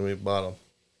 so it's going to be bottom.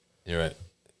 You're right.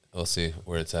 We'll see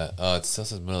where it's at. Oh, it still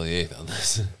says middle of the 8th on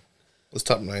this. It's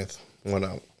top 9th. Went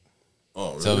out.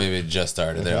 Oh, really? So maybe it just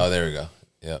started there. Oh, there we go.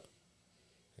 Yep.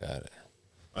 Got it.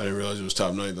 I didn't realize it was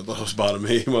top 9th. I thought it was bottom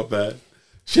 8. My bad.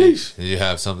 Sheesh. Did you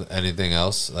have anything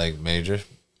else, like major?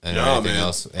 Anything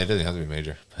else? It doesn't have to be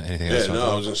major. Anything else? Yeah,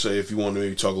 no, I was going to say if you want to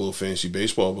maybe talk a little fantasy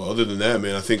baseball, but other than that,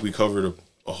 man, I think we covered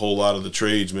a whole lot of the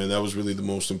trades, man. That was really the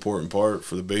most important part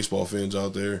for the baseball fans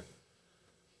out there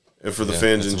and for the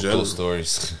fans in general. Cool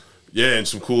stories. Yeah, and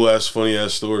some cool-ass,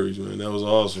 funny-ass stories, man. That was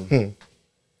awesome.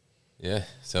 Yeah,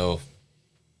 so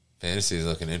fantasy is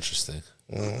looking interesting.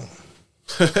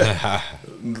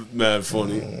 Mad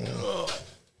funny.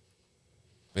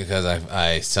 Because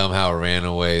I somehow ran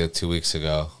away 2 weeks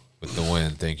ago with the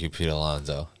win. Thank you, Pete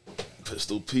Alonso.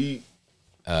 Pistol Pete.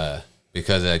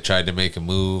 Because I tried to make a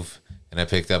move and I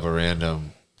picked up a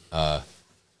random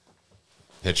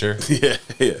pitcher. Yeah.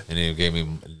 And he gave me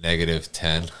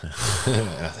 -10. And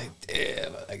I was like,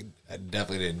 damn, I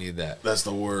definitely didn't need that. That's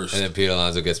the worst. And then Pete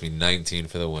Alonso gets me 19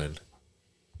 for the win.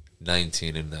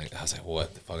 19 and 9. I was like,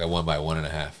 what the fuck? I won by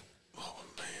 1.5. Oh,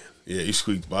 man. Yeah, you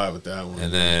squeaked by with that one.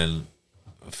 And then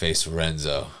face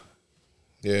Renzo.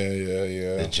 Yeah.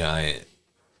 The Giant.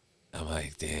 I'm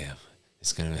like, damn.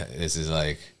 This is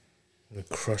like. It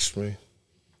crushed me.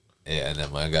 Yeah, and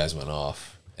then my guys went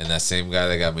off. And that same guy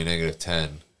that got me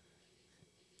 -10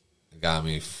 got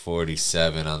me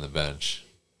 47 on the bench.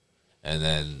 And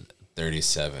then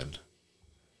 37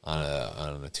 on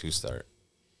a 2-start.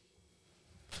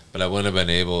 But I wouldn't have been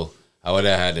able. I would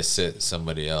have had to sit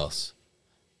somebody else.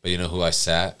 But you know who I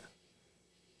sat?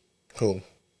 Who?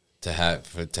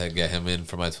 To get him in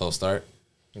for my 12 start?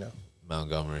 No.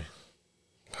 Montgomery.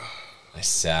 I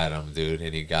sat him, dude,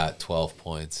 and he got 12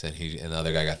 points, and the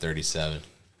other guy got 37.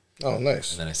 Oh,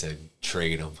 nice. And then I said,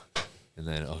 trade him. And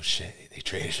then, oh, shit, they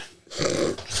traded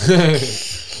him.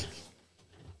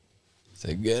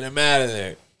 Said, get him out of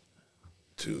there.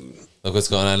 Dude. Look what's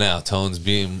going on now. Tone's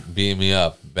beating me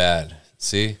up bad.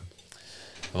 See?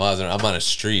 I'm on a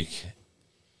streak.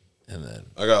 And then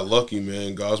I got lucky,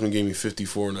 man. Gosman gave me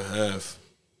 54.5.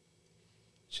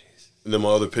 Jeez. And then my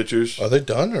other pitchers. Are they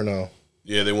done or no?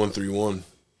 Yeah, they won 3-1.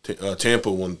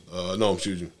 Tampa won. No,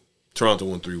 excuse me. Toronto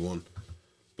won 3-1.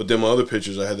 But then my other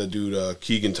pitchers, I had that dude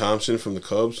Keegan Thompson from the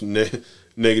Cubs,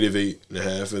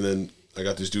 -8.5, and then I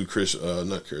got this dude what's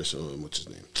his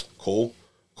name? Cole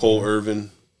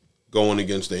Irvin, going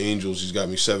against the Angels. He's got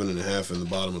me 7.5 in the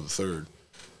bottom of the third.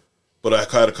 But I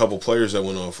had a couple players that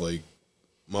went off, like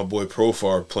my boy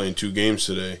Profar playing 2 games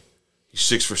today. He's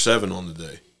 6 for 7 on the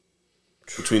day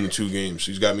between the 2 games.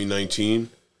 So he's got me 19.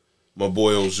 My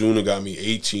boy Ozuna got me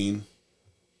 18.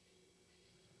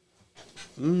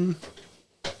 I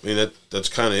mean, that's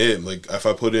kind of it. Like, if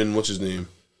I put in, what's his name?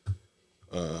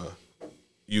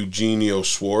 Eugenio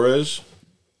Suarez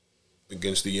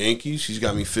against the Yankees, he's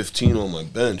got me 15 on my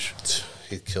bench.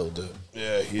 He killed it.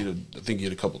 Yeah, I think he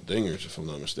had a couple dingers, if I'm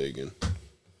not mistaken.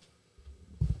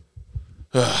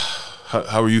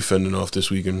 How are you fending off this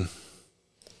weekend?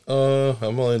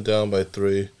 I'm only down by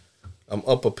 3. I'm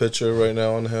up a pitcher right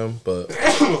now on him, but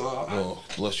oh,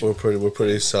 bless you. We're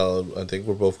pretty solid. I think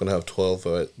we're both gonna have 12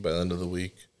 by the end of the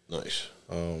week. Nice.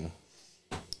 My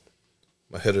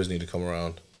hitters need to come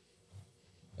around.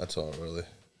 That's all, really.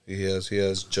 He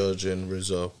has Judge and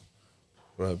Rizzo,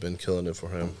 who have been killing it for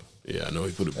him. Yeah, I know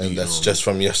he put a beat and that's on just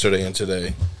from yesterday and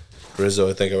today. Rizzo,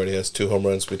 I think, already has 2 home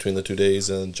runs between the 2 days,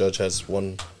 and Judge has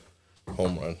 1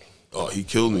 home run. Oh, he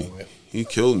killed me. He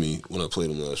killed me when I played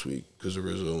him last week because of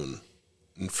Rizzo and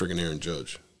freaking Aaron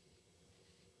Judge.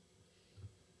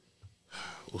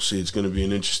 We'll see. It's going to be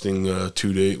an interesting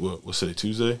 2-day. What's today?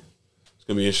 Tuesday. It's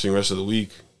going to be an interesting rest of the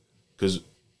week because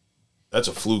that's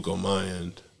a fluke on my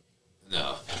end.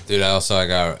 No, dude. I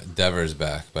got Devers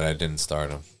back, but I didn't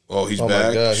start him. Oh, he's back. Oh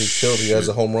my God, he's killed. He has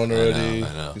a home run already.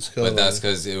 I know. He's But that's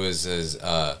because it was his.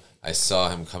 I saw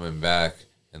him coming back,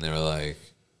 and they were like,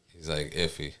 he's like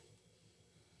iffy.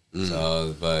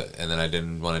 So, and then I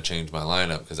didn't want to change my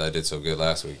lineup because I did so good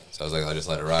last week. So I was like, I'll just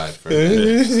let it ride for a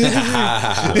minute.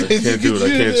 I can't do it. I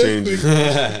can't change it.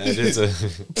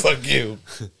 Fuck you.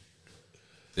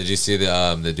 Did you see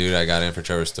the dude I got in for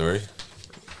Trevor Story?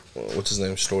 What's his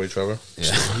name? Story Trevor?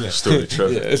 Yeah. Story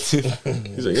Trevor. Yeah.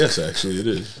 He's like, yes, actually, it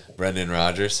is. Brendan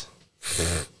Rodgers.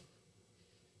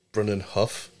 Brendan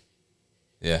Huff?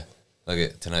 Yeah. Look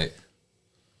at tonight.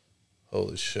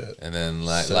 Holy shit. And then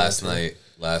last night.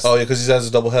 Oh, yeah, because he has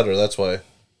a doubleheader. That's why.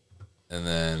 And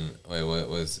then, wait,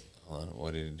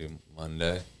 what did he do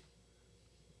Monday?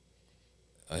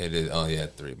 He did. Oh, he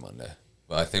had 3 Monday.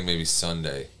 But I think maybe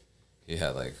Sunday he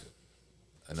had like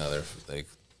another like.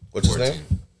 What's 14. his name?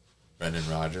 Brendan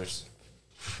Rodgers.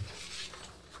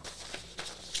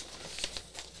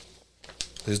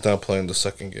 He's not playing the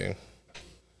second game.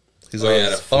 He's Oh, on. he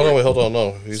had a Oh no! Wait, hold on.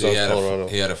 No, he's So on Colorado.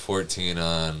 He had a 14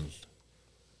 on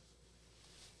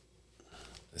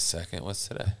the second. What's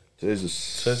today? Today's the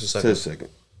second.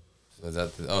 Was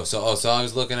that so I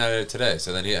was looking at it today.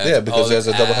 So then he adds, Yeah, because he has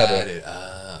a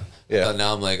doubleheader. Yeah.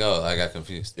 Now I'm like, I got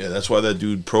confused. Yeah, that's why that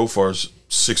dude Profar's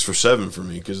 6 for 7 for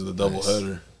me because of the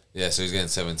doubleheader. Yeah, so he's getting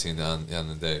 17 on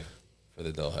the day for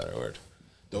the doubleheader word.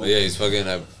 But yeah, he's fucking.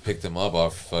 I picked him up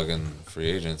off fucking free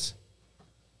agents,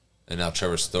 and now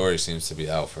Trevor Story seems to be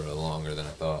out for longer than I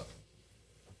thought.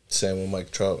 Same with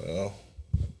Mike Trout.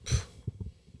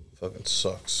 Fucking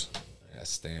sucks. I got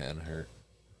Stan hurt.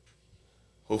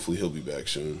 Hopefully he'll be back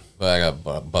soon. But I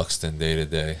got Buxton day to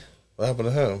day. What happened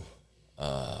to him?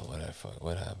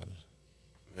 What happened?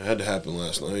 It had to happen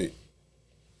last night.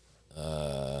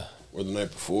 Or the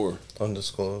night before.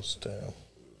 Undisclosed. Damn.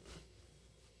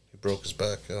 He broke his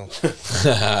back, yo.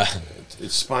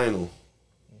 It's spinal.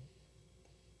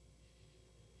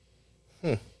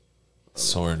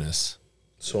 Soreness.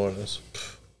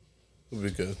 Would be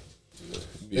good.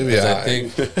 Maybe I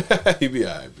think he'd be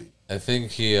alright. I think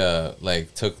he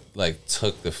took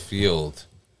the field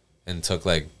and took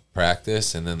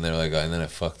practice, and then they're like, and then it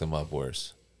fucked him up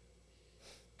worse.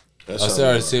 I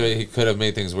started to see he could have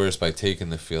made things worse by taking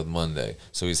the field Monday,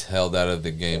 so he's held out of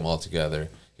the game altogether.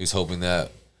 He's hoping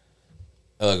that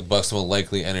Buxton will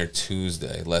likely enter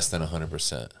Tuesday, less than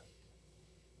 100%.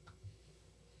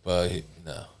 But he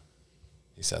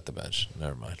sat the bench.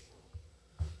 Never mind.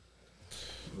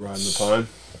 Riding the pine.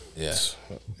 Yeah,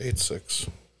 8-6.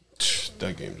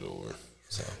 That game's over.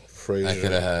 So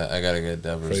Frazier. I gotta get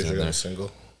Devers Frazier in got there. a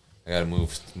single. I gotta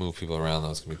move people around.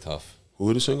 That's gonna be tough. Who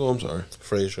hit a single? I'm sorry.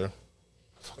 Frazier.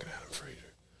 Fucking Adam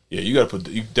Frazier. Yeah, you gotta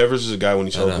put Devers is a guy when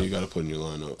he's healthy. You gotta put in your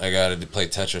lineup. I gotta play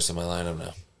Tetris in my lineup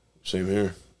now. Same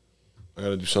here. I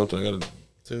gotta do something.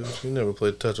 Dude, you never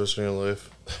played Tetris in your life.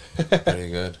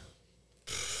 Pretty good.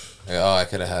 I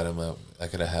could have had him up. I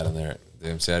could have had him there.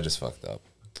 See, I just fucked up.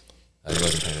 I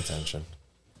wasn't paying attention.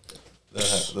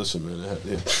 Listen, man.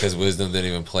 Because Wisdom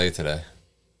didn't even play today,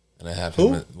 and I have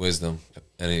him at Wisdom,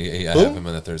 and I have him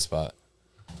in the 3rd spot.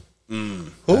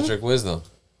 Patrick Wisdom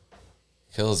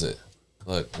kills it.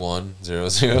 Look,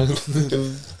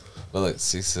 1-0-0. But look,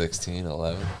 6-16,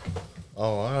 11. Oh,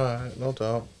 all right, no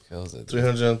doubt. Kills it.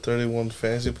 331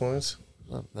 fantasy points.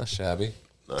 Not shabby.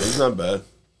 No, he's not bad.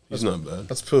 He's not bad.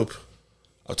 That's poop.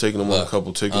 I've taken him on a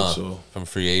couple tickets. From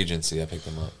free agency, I picked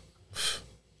him up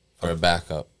for a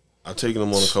backup. I've taken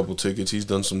him on a couple tickets. He's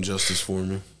done some justice for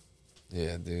me.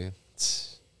 Yeah, dude.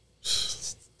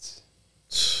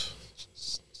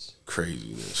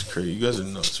 Craziness. Crazy. You guys are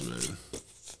nuts, man.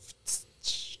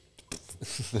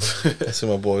 I see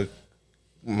my boy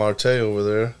Marte over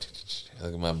there.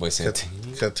 Look at my boy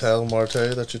Santini. Cattell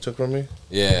Marte that you took from me?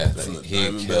 Yeah,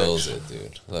 he kills it,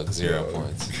 dude. Look, 0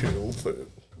 points. Kills it.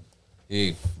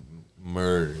 He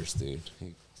murders, dude.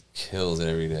 He kills it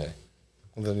every day.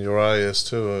 And then Urias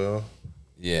too,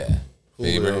 Yeah.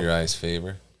 Julio. Faber, Urias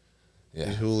Faber.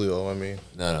 Yeah. Julio, I mean.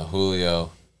 No,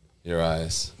 Julio,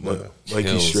 Urias.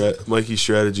 Mikey's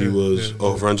strategy was,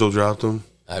 if Renzo dropped him,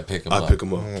 I pick him up.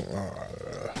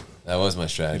 That was my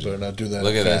strategy. You better not do that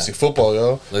Look in at fantasy that. football,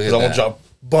 yo. Look at I won't that. drop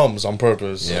bums on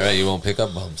purpose. Yeah, right. You won't pick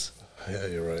up bums. Yeah,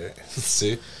 you're right.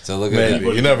 See? So look at Maybe.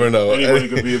 that. You never know. Anybody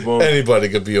could be a bum. Anybody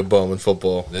could be a bum in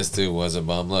football. This dude was a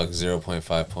bum. Look,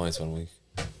 0.5 points 1 week.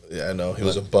 Yeah, I know. He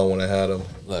was a bum when I had him.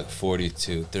 Look,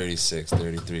 42, 36,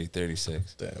 33,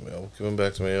 36. Damn, yo. Give him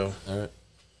back to me, yo. All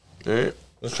right.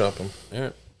 Let's drop him. All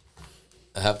right.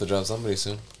 I have to drop somebody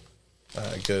soon. All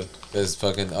right, good. There's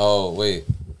fucking, oh, wait.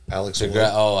 Alex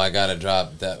I gotta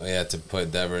drop that. We had to put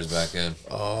Devers back in.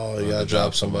 Oh, you gotta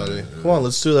drop somebody. Come on,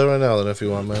 let's do that right now then if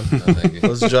you want, man. No, thank you.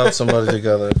 Let's drop somebody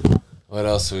together. What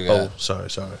else we got? Oh, sorry.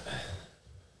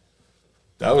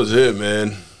 That was it,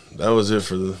 man. That was it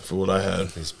for what I had.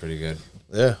 He's pretty good.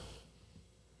 Yeah.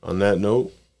 On that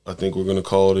note, I think we're gonna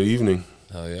call it an evening.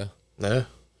 Hell yeah. Yeah,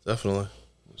 definitely.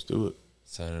 Let's do it.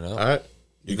 Signing up. All right.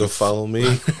 You can follow me.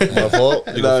 My fault.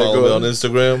 You can follow me on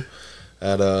Instagram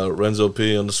at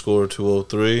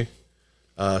Renzo_P_203.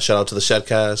 Shout out to the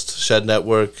Shedcast, Shed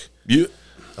Network. Yeah.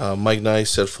 Mike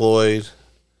Nice, Ed Floyd,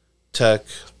 Tech,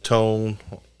 Tone,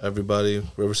 everybody,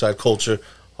 Riverside Culture,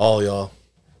 all y'all.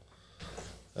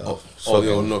 All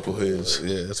y'all knuckleheads.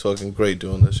 Yeah, it's fucking great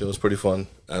doing this. It was pretty fun.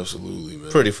 Absolutely,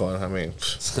 man. Pretty fun. I mean,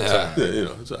 yeah,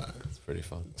 it's all right. It's pretty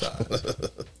fun. It's all right.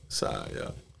 It's all right,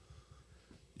 yeah.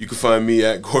 You can find me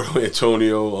at Gordo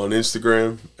Antonio on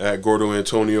Instagram, at Gordo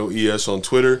Antonio ES on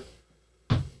Twitter.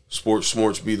 Sports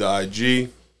Shmorts be the IG.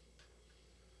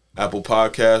 Apple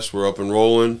Podcasts, we're up and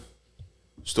rolling.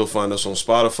 Still find us on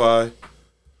Spotify.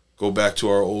 Go back to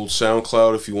our old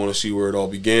SoundCloud if you want to see where it all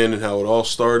began and how it all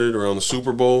started around the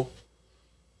Super Bowl.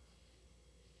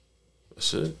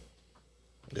 That's it.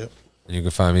 Yep. And you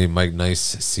can find me, Mike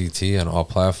Nice CT, on all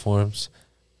platforms.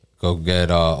 Go get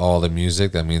all the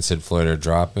music that me and Sid Floyd are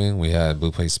dropping. We had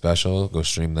Blue Plate Special. Go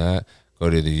stream that. Go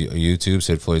to the YouTube,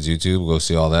 Sid Floyd's YouTube. Go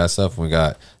see all that stuff. We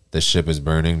got The Ship is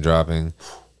Burning dropping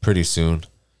pretty soon.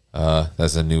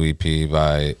 That's a new EP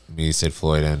by me, Sid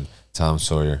Floyd, and Tom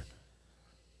Sawyer.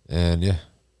 And yeah,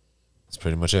 that's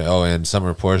pretty much it. Oh, and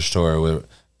Summer Porsche Tour with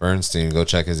Bernstein. Go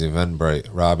check his Eventbrite,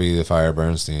 Robbie the Fire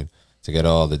Bernstein, to get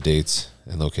all the dates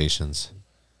and locations.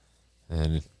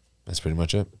 And that's pretty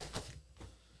much it.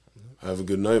 Have a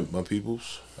good night, my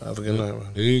peoples. Have a good night,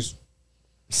 man. Peace.